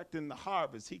expecting the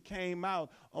harvest. He came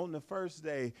out on the first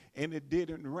day and it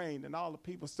didn't rain, and all the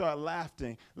people started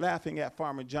laughing at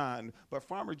Farmer John. But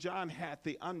Farmer John had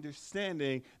the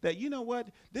understanding that, you know what,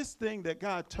 this thing that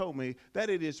God told me, that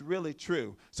it is really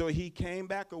true. So he came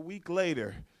back a week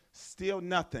later, still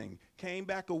nothing. Came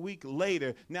back a week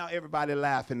later, now everybody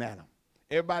laughing at him.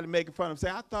 Everybody making fun of him,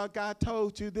 saying, I thought God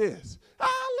told you this.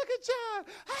 Ah, look at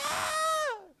John. Ah!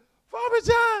 Farmer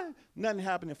John. Nothing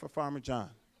happening for Farmer John,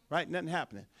 right? Nothing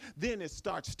happening. Then it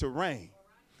starts to rain.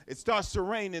 It starts to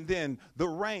rain, and then the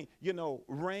rain, you know,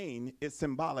 rain is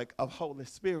symbolic of Holy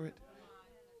Spirit.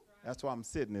 That's why I'm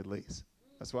sitting, at least.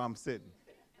 That's why I'm sitting.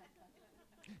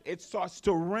 It starts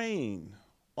to rain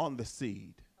on the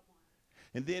seed.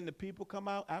 And then the people come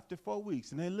out after 4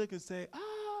 weeks, and they look and say,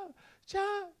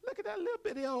 John, look at that little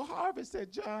bitty old harvest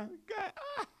that John got.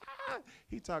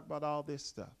 He talked about all this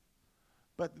stuff.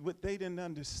 But what they didn't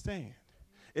understand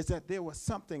is that there was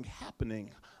something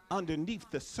happening underneath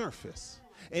the surface.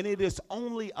 And it is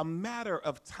only a matter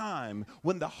of time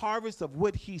when the harvest of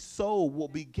what he sowed will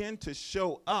begin to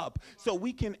show up, so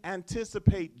we can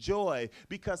anticipate joy.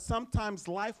 Because sometimes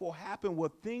life will happen where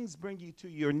things bring you to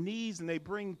your knees and they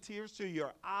bring tears to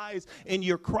your eyes and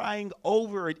you're crying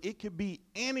over it. It could be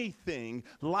anything.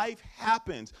 Life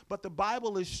happens. But the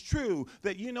Bible is true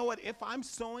that, you know what, if I'm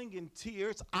sowing in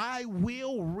tears, I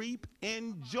will reap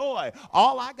in joy.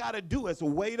 All I got to do is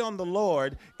wait on the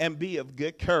Lord and be of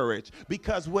good courage,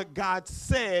 because what God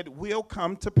said will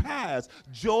come to pass.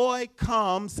 Joy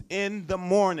comes in the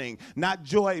morning. Not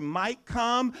joy might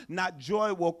come, not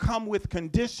joy will come with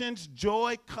conditions.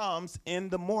 Joy comes in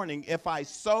the morning. If I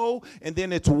sow and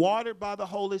then it's watered by the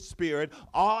Holy Spirit,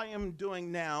 all I am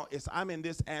doing now is I'm in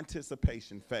this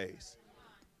anticipation phase.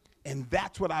 And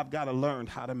that's what I've got to learn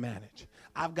how to manage.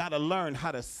 I've got to learn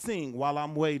how to sing while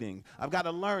I'm waiting. I've got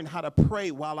to learn how to pray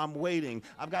while I'm waiting.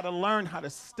 I've got to learn how to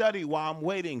study while I'm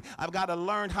waiting. I've got to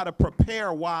learn how to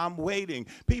prepare while I'm waiting.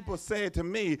 People say to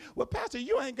me, well, Pastor,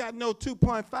 you ain't got no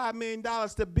 $2.5 million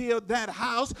to build that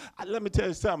house. Let me tell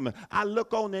you something. I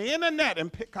look on the internet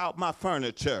and pick out my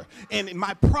furniture. And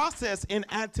my process in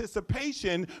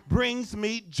anticipation brings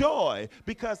me joy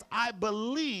because I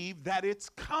believe that it's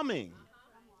coming.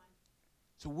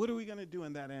 So what are we going to do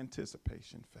in that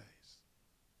anticipation phase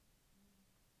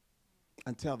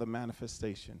until the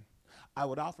manifestation? I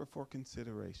would offer for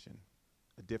consideration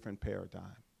a different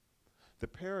paradigm. The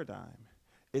paradigm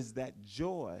is that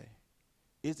joy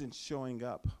isn't showing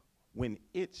up when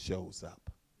it shows up.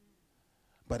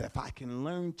 But if I can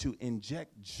learn to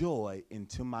inject joy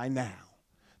into my now,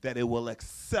 that it will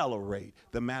accelerate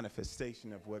the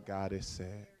manifestation of what God has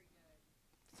said.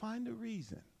 Find a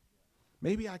reason.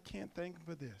 Maybe I can't thank him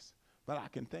for this, but I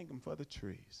can thank him for the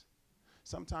trees.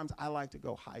 Sometimes I like to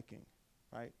go hiking,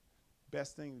 right?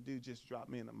 Best thing to do, just drop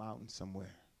me in the mountains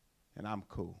somewhere, and I'm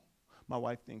cool. My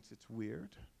wife thinks it's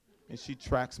weird, and she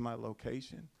tracks my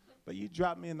location. But you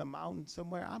drop me in the mountains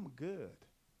somewhere, I'm good.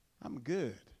 I'm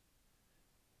good.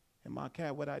 And my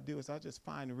cat, what I do is I just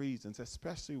find reasons,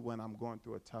 especially when I'm going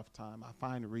through a tough time. I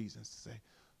find reasons to say,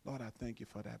 Lord, I thank you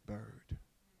for that bird.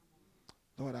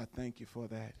 Lord, I thank you for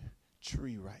that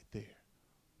tree right there.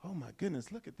 Oh, my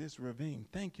goodness, look at this ravine.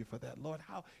 Thank you for that, Lord.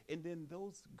 How? And then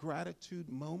those gratitude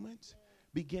moments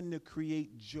begin to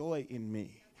create joy in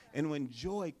me. And when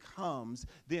joy comes,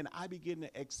 then I begin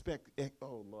to expect,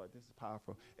 oh, Lord, this is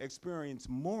powerful, experience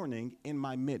morning in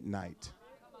my midnight.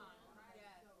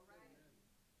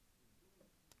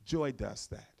 Joy does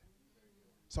that.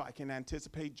 So I can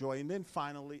anticipate joy and then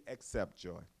finally accept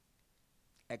joy.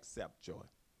 Accept joy.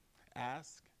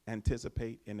 Ask,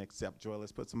 anticipate, and accept joy.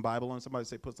 Let's put some Bible on. Somebody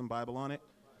say, put some Bible on it.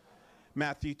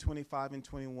 Matthew 25 and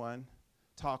 21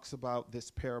 talks about this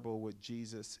parable where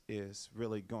Jesus is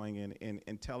really going in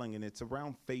and telling, and it's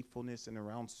around faithfulness and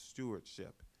around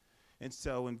stewardship. And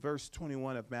so in verse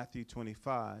 21 of Matthew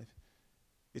 25,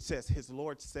 it says, his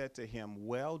Lord said to him,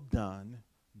 well done,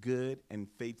 good and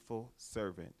faithful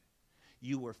servant.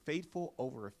 You were faithful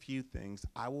over a few things.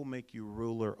 I will make you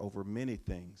ruler over many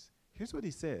things. Here's what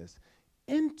he says.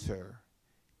 Enter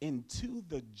into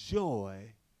the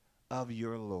joy of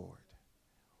your Lord.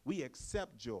 We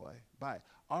accept joy by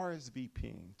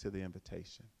RSVPing to the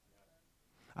invitation.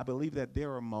 I believe that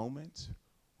there are moments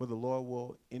where the Lord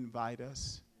will invite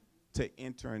us to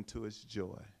enter into his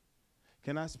joy.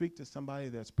 Can I speak to somebody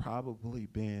that's probably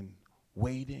been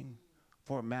waiting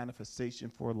for a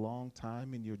manifestation for a long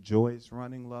time and your joy is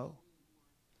running low?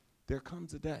 There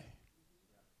comes a day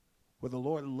where the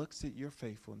Lord looks at your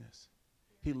faithfulness.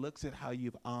 He looks at how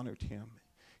you've honored him.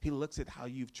 He looks at how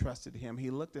you've trusted him. He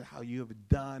looked at how you have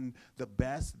done the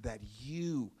best that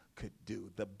you could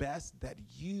do, the best that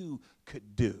you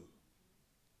could do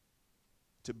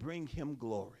to bring him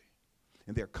glory.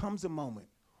 And there comes a moment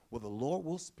where the Lord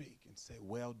will speak and say,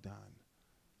 well done,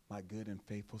 my good and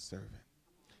faithful servant.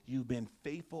 You've been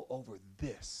faithful over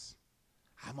this.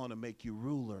 I'm going to make you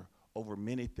ruler over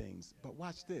many things. But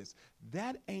watch this.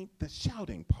 That ain't the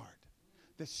shouting part.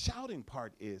 The shouting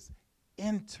part is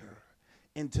enter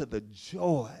into the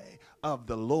joy of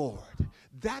the Lord.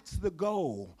 That's the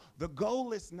goal. The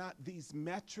goal is not these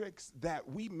metrics that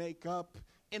we make up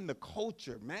in the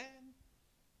culture, man.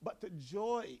 But the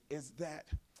joy is that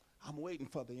I'm waiting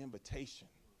for the invitation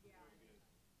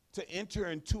to enter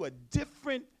into a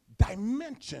different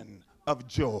dimension of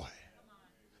joy.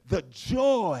 The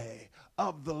joy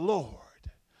of the Lord.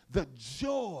 The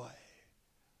joy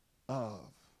of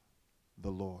the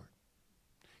Lord.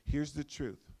 Here's the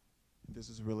truth. This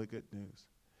is really good news.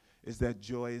 Is that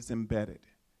joy is embedded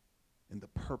in the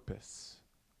purpose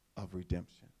of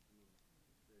redemption.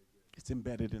 It's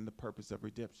embedded in the purpose of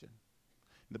redemption.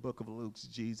 In the book of Luke,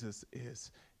 Jesus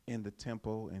is in the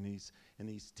temple and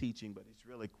he's teaching, but he's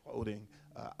really quoting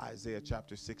Isaiah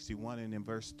chapter 61. And in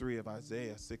verse 3 of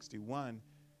Isaiah 61,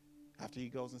 after he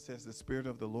goes and says, the Spirit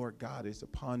of the Lord God is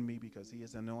upon me because he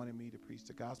has anointed me to preach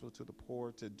the gospel to the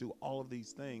poor, to do all of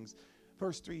these things.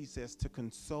 Verse 3 he says, to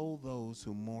console those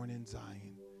who mourn in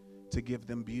Zion, to give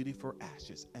them beauty for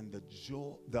ashes and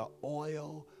the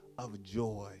oil of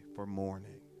joy for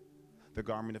mourning, the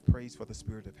garment of praise for the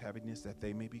spirit of heaviness, that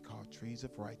they may be called trees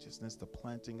of righteousness, the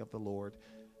planting of the Lord,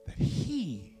 that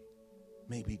he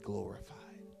may be glorified.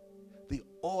 The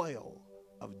oil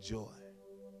of joy.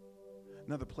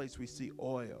 Another place we see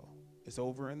oil is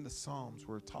over in the Psalms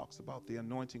where it talks about the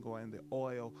anointing oil, and the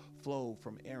oil flowed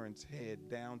from Aaron's head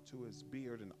down to his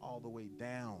beard and all the way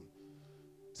down.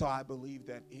 So I believe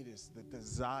that it is the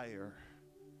desire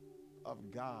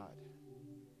of God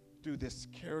through this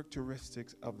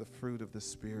characteristics of the fruit of the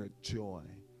Spirit, joy,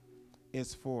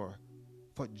 is for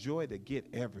joy to get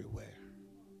everywhere.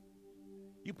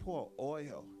 You pour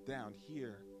oil down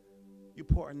here, you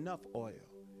pour enough oil,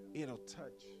 it'll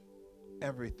touch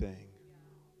everything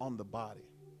on the body.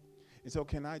 And so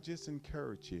can I just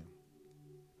encourage you,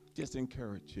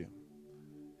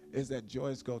 is that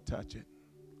joy's go touch it.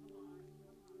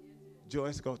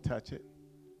 Joy's go touch it.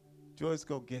 Joy's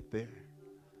go get there.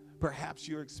 Perhaps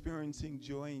you're experiencing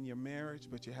joy in your marriage,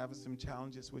 but you're having some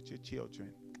challenges with your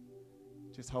children.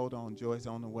 Just hold on, joy's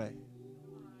on the way.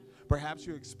 Perhaps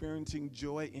you're experiencing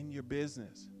joy in your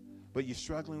business, but you're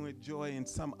struggling with joy in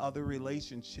some other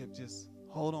relationship. Just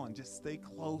hold on, just stay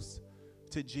close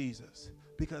to Jesus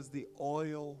because the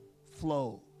oil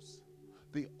flows.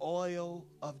 The oil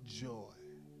of joy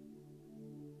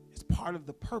is part of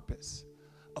the purpose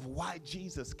of why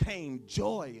Jesus came.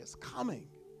 Joy is coming.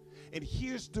 And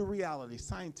here's the reality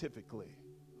scientifically.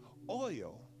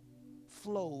 Oil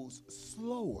flows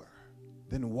slower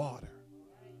than water.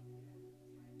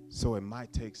 So it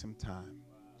might take some time.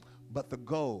 But the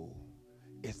goal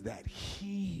is that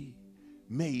he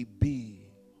may be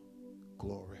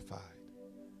glorified.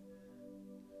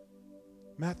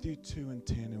 Matthew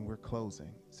 2:10, and we're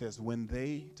closing, says when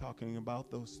they, talking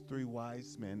about those three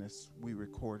wise men as we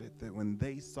recorded, that when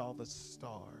they saw the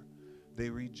star, they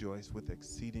rejoiced with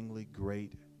exceedingly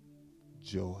great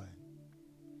joy.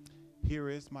 Here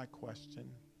is my question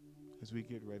as we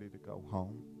get ready to go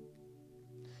home,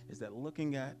 is that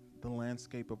looking at the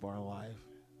landscape of our life,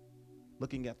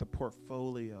 looking at the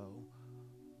portfolio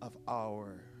of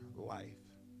our life,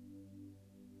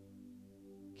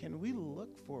 can we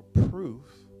look for proof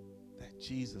that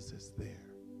Jesus is there?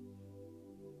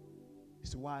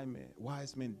 It's why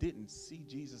wise men didn't see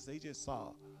Jesus. They just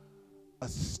saw a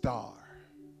star.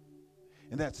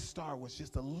 And that star was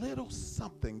just a little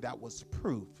something that was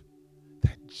proof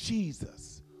that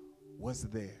Jesus was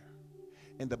there.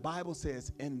 And the Bible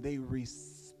says, and they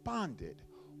responded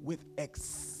with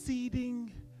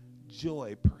exceeding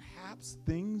joy. Perhaps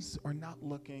things are not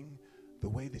looking the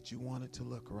way that you want it to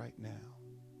look right now.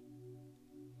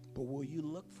 But will you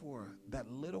look for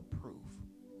that little proof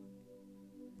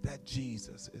that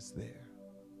Jesus is there?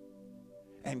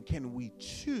 And can we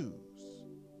choose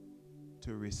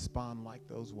to respond like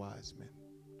those wise men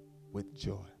with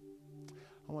joy?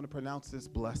 I want to pronounce this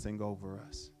blessing over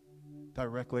us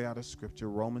directly out of Scripture,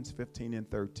 Romans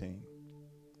 15:13.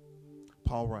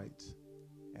 Paul writes,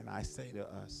 and I say to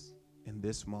us in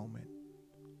this moment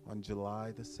on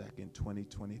July the 2nd,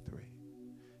 2023,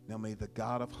 now may the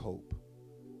God of hope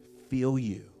fill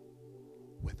you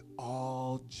with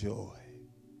all joy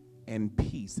and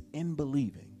peace in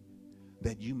believing,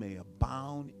 that you may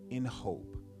abound in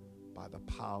hope by the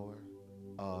power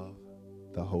of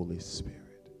the Holy Spirit.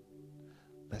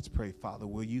 Let's pray. Father,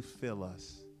 will you fill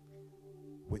us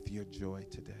with your joy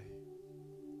today?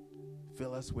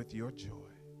 Fill us with your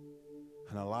joy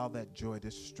and allow that joy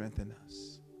to strengthen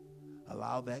us.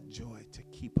 Allow that joy to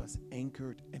keep us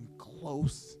anchored and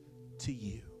close to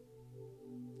you.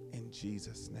 In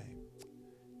Jesus' name,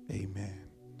 amen.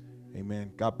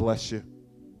 Amen. God bless you.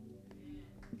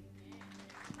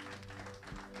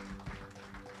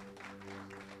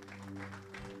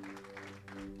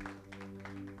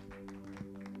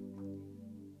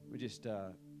 We just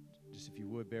if you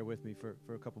would, bear with me for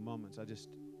a couple moments. I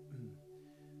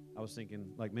was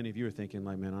thinking, like many of you are thinking,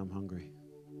 like, man, I'm hungry.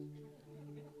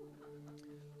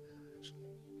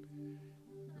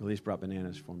 At least brought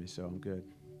bananas for me, so I'm good.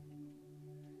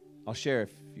 I'll share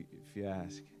if you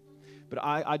ask. But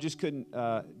I just couldn't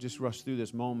just rush through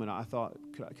this moment. I thought,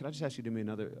 could I just ask you to do me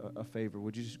a favor?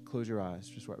 Would you just close your eyes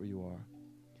just right where you are?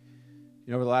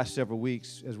 You know, over the last several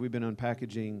weeks, as we've been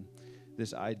unpackaging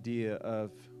this idea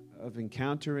of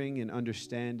encountering and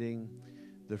understanding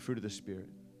the fruit of the Spirit,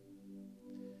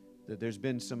 that there's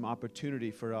been some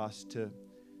opportunity for us to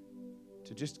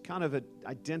just kind of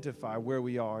identify where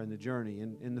we are in the journey.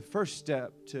 And the first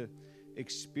step to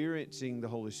experiencing the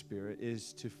Holy Spirit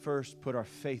is to first put our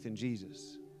faith in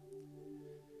Jesus.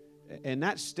 And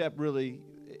that step really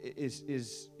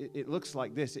it looks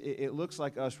like this. It looks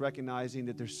like us recognizing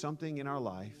that there's something in our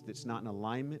life that's not in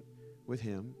alignment with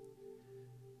Him.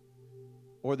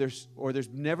 Or there's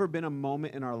never been a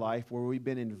moment in our life where we've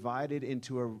been invited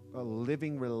into a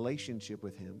living relationship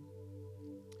with Him.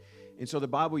 And so the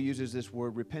Bible uses this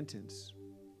word repentance.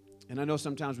 And I know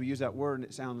sometimes we use that word and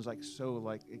it sounds like so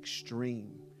like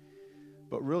extreme.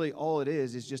 But really all it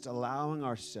is just allowing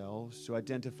ourselves to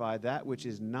identify that which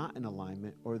is not in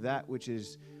alignment, or that which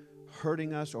is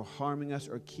hurting us or harming us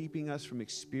or keeping us from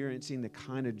experiencing the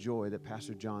kind of joy that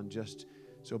Pastor John just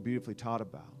so beautifully taught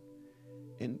about.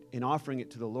 And offering it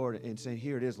to the Lord and saying,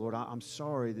 here it is, Lord, I'm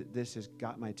sorry that this has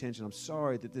got my attention. I'm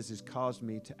sorry that this has caused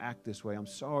me to act this way. I'm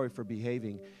sorry for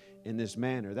behaving in this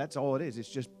manner. That's all it is. It's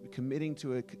just committing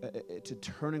to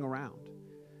turning around.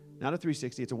 Not a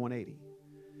 360, it's a 180.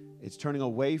 It's turning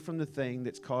away from the thing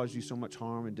that's caused you so much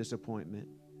harm and disappointment,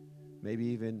 maybe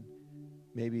even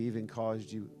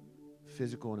caused you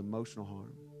physical and emotional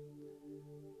harm.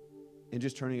 And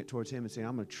just turning it towards Him and saying,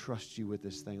 I'm going to trust you with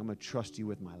this thing. I'm going to trust you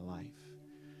with my life.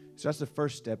 So that's the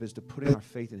first step, is to putting our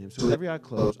faith in Him. So with every eye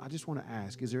closed, I just want to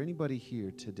ask, is there anybody here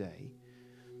today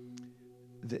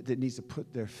that needs to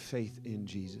put their faith in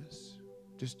Jesus?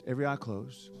 Just every eye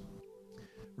closed.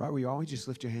 Right where you are, just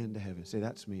lift your hand to heaven. Say,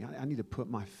 that's me. I need to put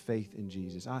my faith in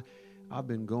Jesus. I've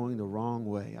been going the wrong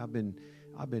way. I've been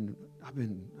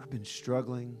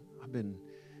struggling. I've been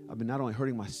not only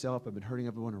hurting myself, I've been hurting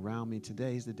everyone around me.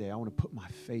 Today's the day I want to put my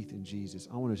faith in Jesus.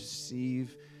 I want to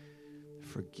receive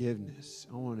forgiveness.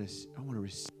 I want to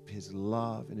receive his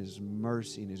love and his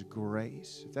mercy and his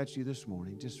grace. If that's you this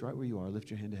morning, just right where you are, lift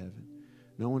your hand to heaven.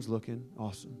 No one's looking.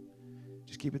 Awesome.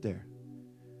 Just keep it there.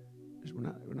 We're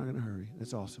not going to hurry.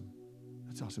 That's awesome.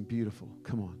 That's awesome. Beautiful.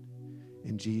 Come on.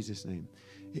 In Jesus' name.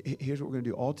 Here's what we're going to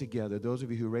do all together. Those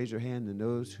of you who raised your hand and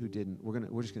those who didn't, we're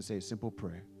just going to say a simple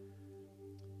prayer.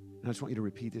 And I just want you to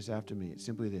repeat this after me. It's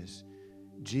simply this.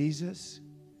 Jesus,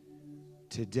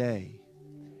 today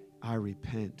I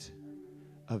repent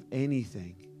of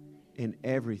anything and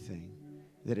everything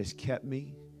that has kept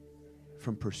me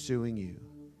from pursuing you.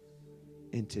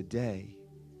 And today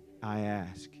I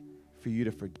ask for you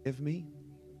to forgive me.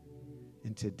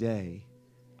 And today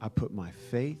I put my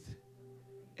faith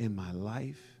and my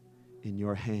life in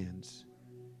your hands.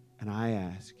 And I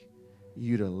ask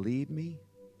you to lead me,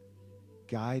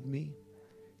 guide me,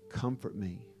 comfort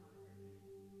me,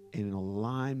 and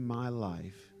align my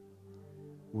life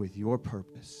with your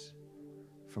purpose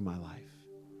for my life.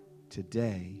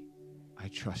 Today, I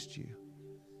trust you.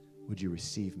 Would you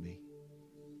receive me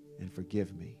and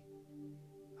forgive me?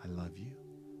 I love you.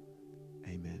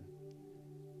 Amen.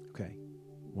 Okay,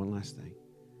 one last thing.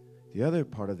 The other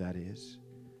part of that is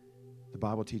the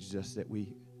Bible teaches us that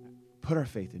we put our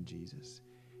faith in Jesus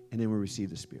and then we receive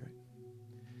the Spirit.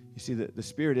 You see, the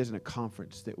Spirit isn't a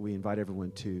conference that we invite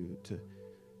everyone to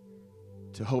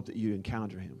hope that you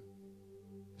encounter him.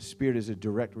 The Spirit is a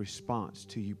direct response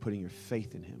to you putting your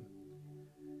faith in him.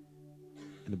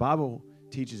 And the Bible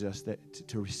teaches us that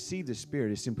to receive the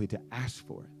Spirit is simply to ask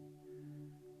for it.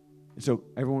 And so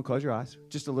everyone close your eyes.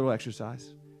 Just a little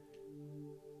exercise.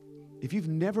 If you've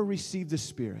never received the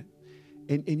Spirit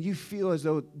and you feel as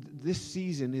though this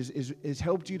season has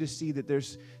helped you to see that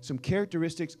there's some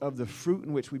characteristics of the fruit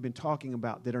in which we've been talking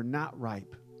about that are not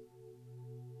ripe,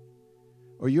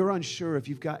 or you're unsure if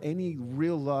you've got any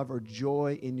real love or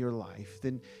joy in your life,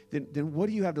 then what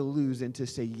do you have to lose than to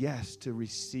say yes to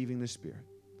receiving the Spirit?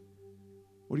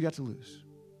 What do you got to lose?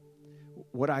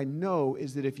 What I know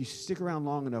is that if you stick around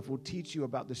long enough, we'll teach you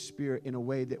about the Spirit in a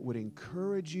way that would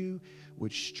encourage you,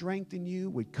 would strengthen you,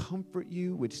 would comfort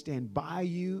you, would stand by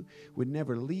you, would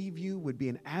never leave you, would be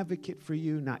an advocate for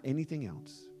you, not anything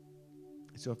else.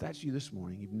 So if that's you this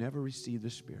morning, you've never received the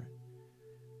Spirit,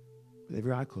 with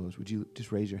every eye closed, would you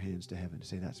just raise your hands to heaven and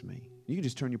say, that's me? You can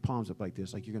just turn your palms up like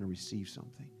this, like you're going to receive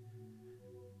something.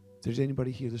 If there's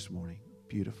anybody here this morning,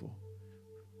 beautiful.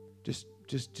 Just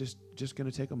going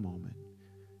to take a moment.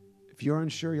 If you're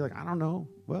unsure, you're like, I don't know.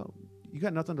 Well, you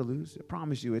got nothing to lose. I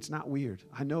promise you, it's not weird.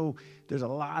 I know there's a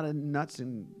lot of nuts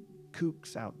and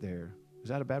kooks out there. Is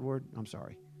that a bad word? I'm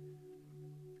sorry.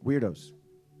 Weirdos.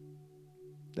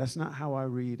 That's not how I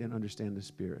read and understand the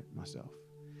Spirit myself.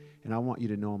 And I want you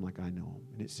to know him like I know him.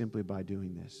 And it's simply by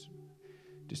doing this.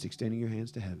 Just extending your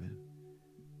hands to heaven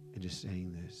and just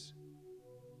saying this.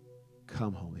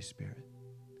 Come, Holy Spirit.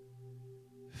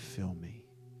 Fill me.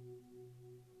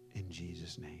 In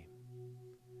Jesus' name.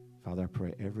 Father, I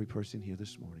pray every person here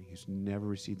this morning who's never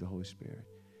received the Holy Spirit,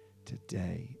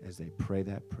 today, as they pray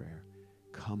that prayer,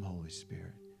 come, Holy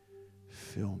Spirit,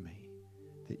 fill me,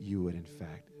 that you would, in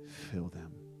fact, fill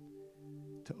them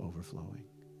to overflowing,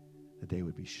 that they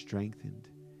would be strengthened,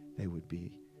 they would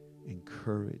be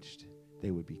encouraged, they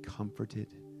would be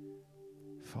comforted.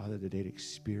 Father, that they'd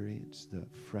experience the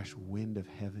fresh wind of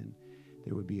heaven.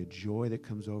 There would be a joy that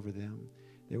comes over them.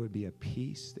 There would be a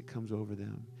peace that comes over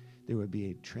them. There would be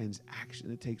a transaction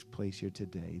that takes place here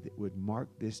today that would mark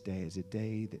this day as a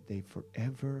day that they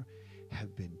forever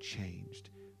have been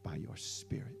changed by your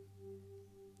Spirit.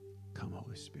 Come,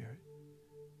 Holy Spirit.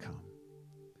 Come.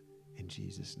 In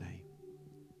Jesus' name,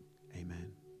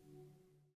 amen.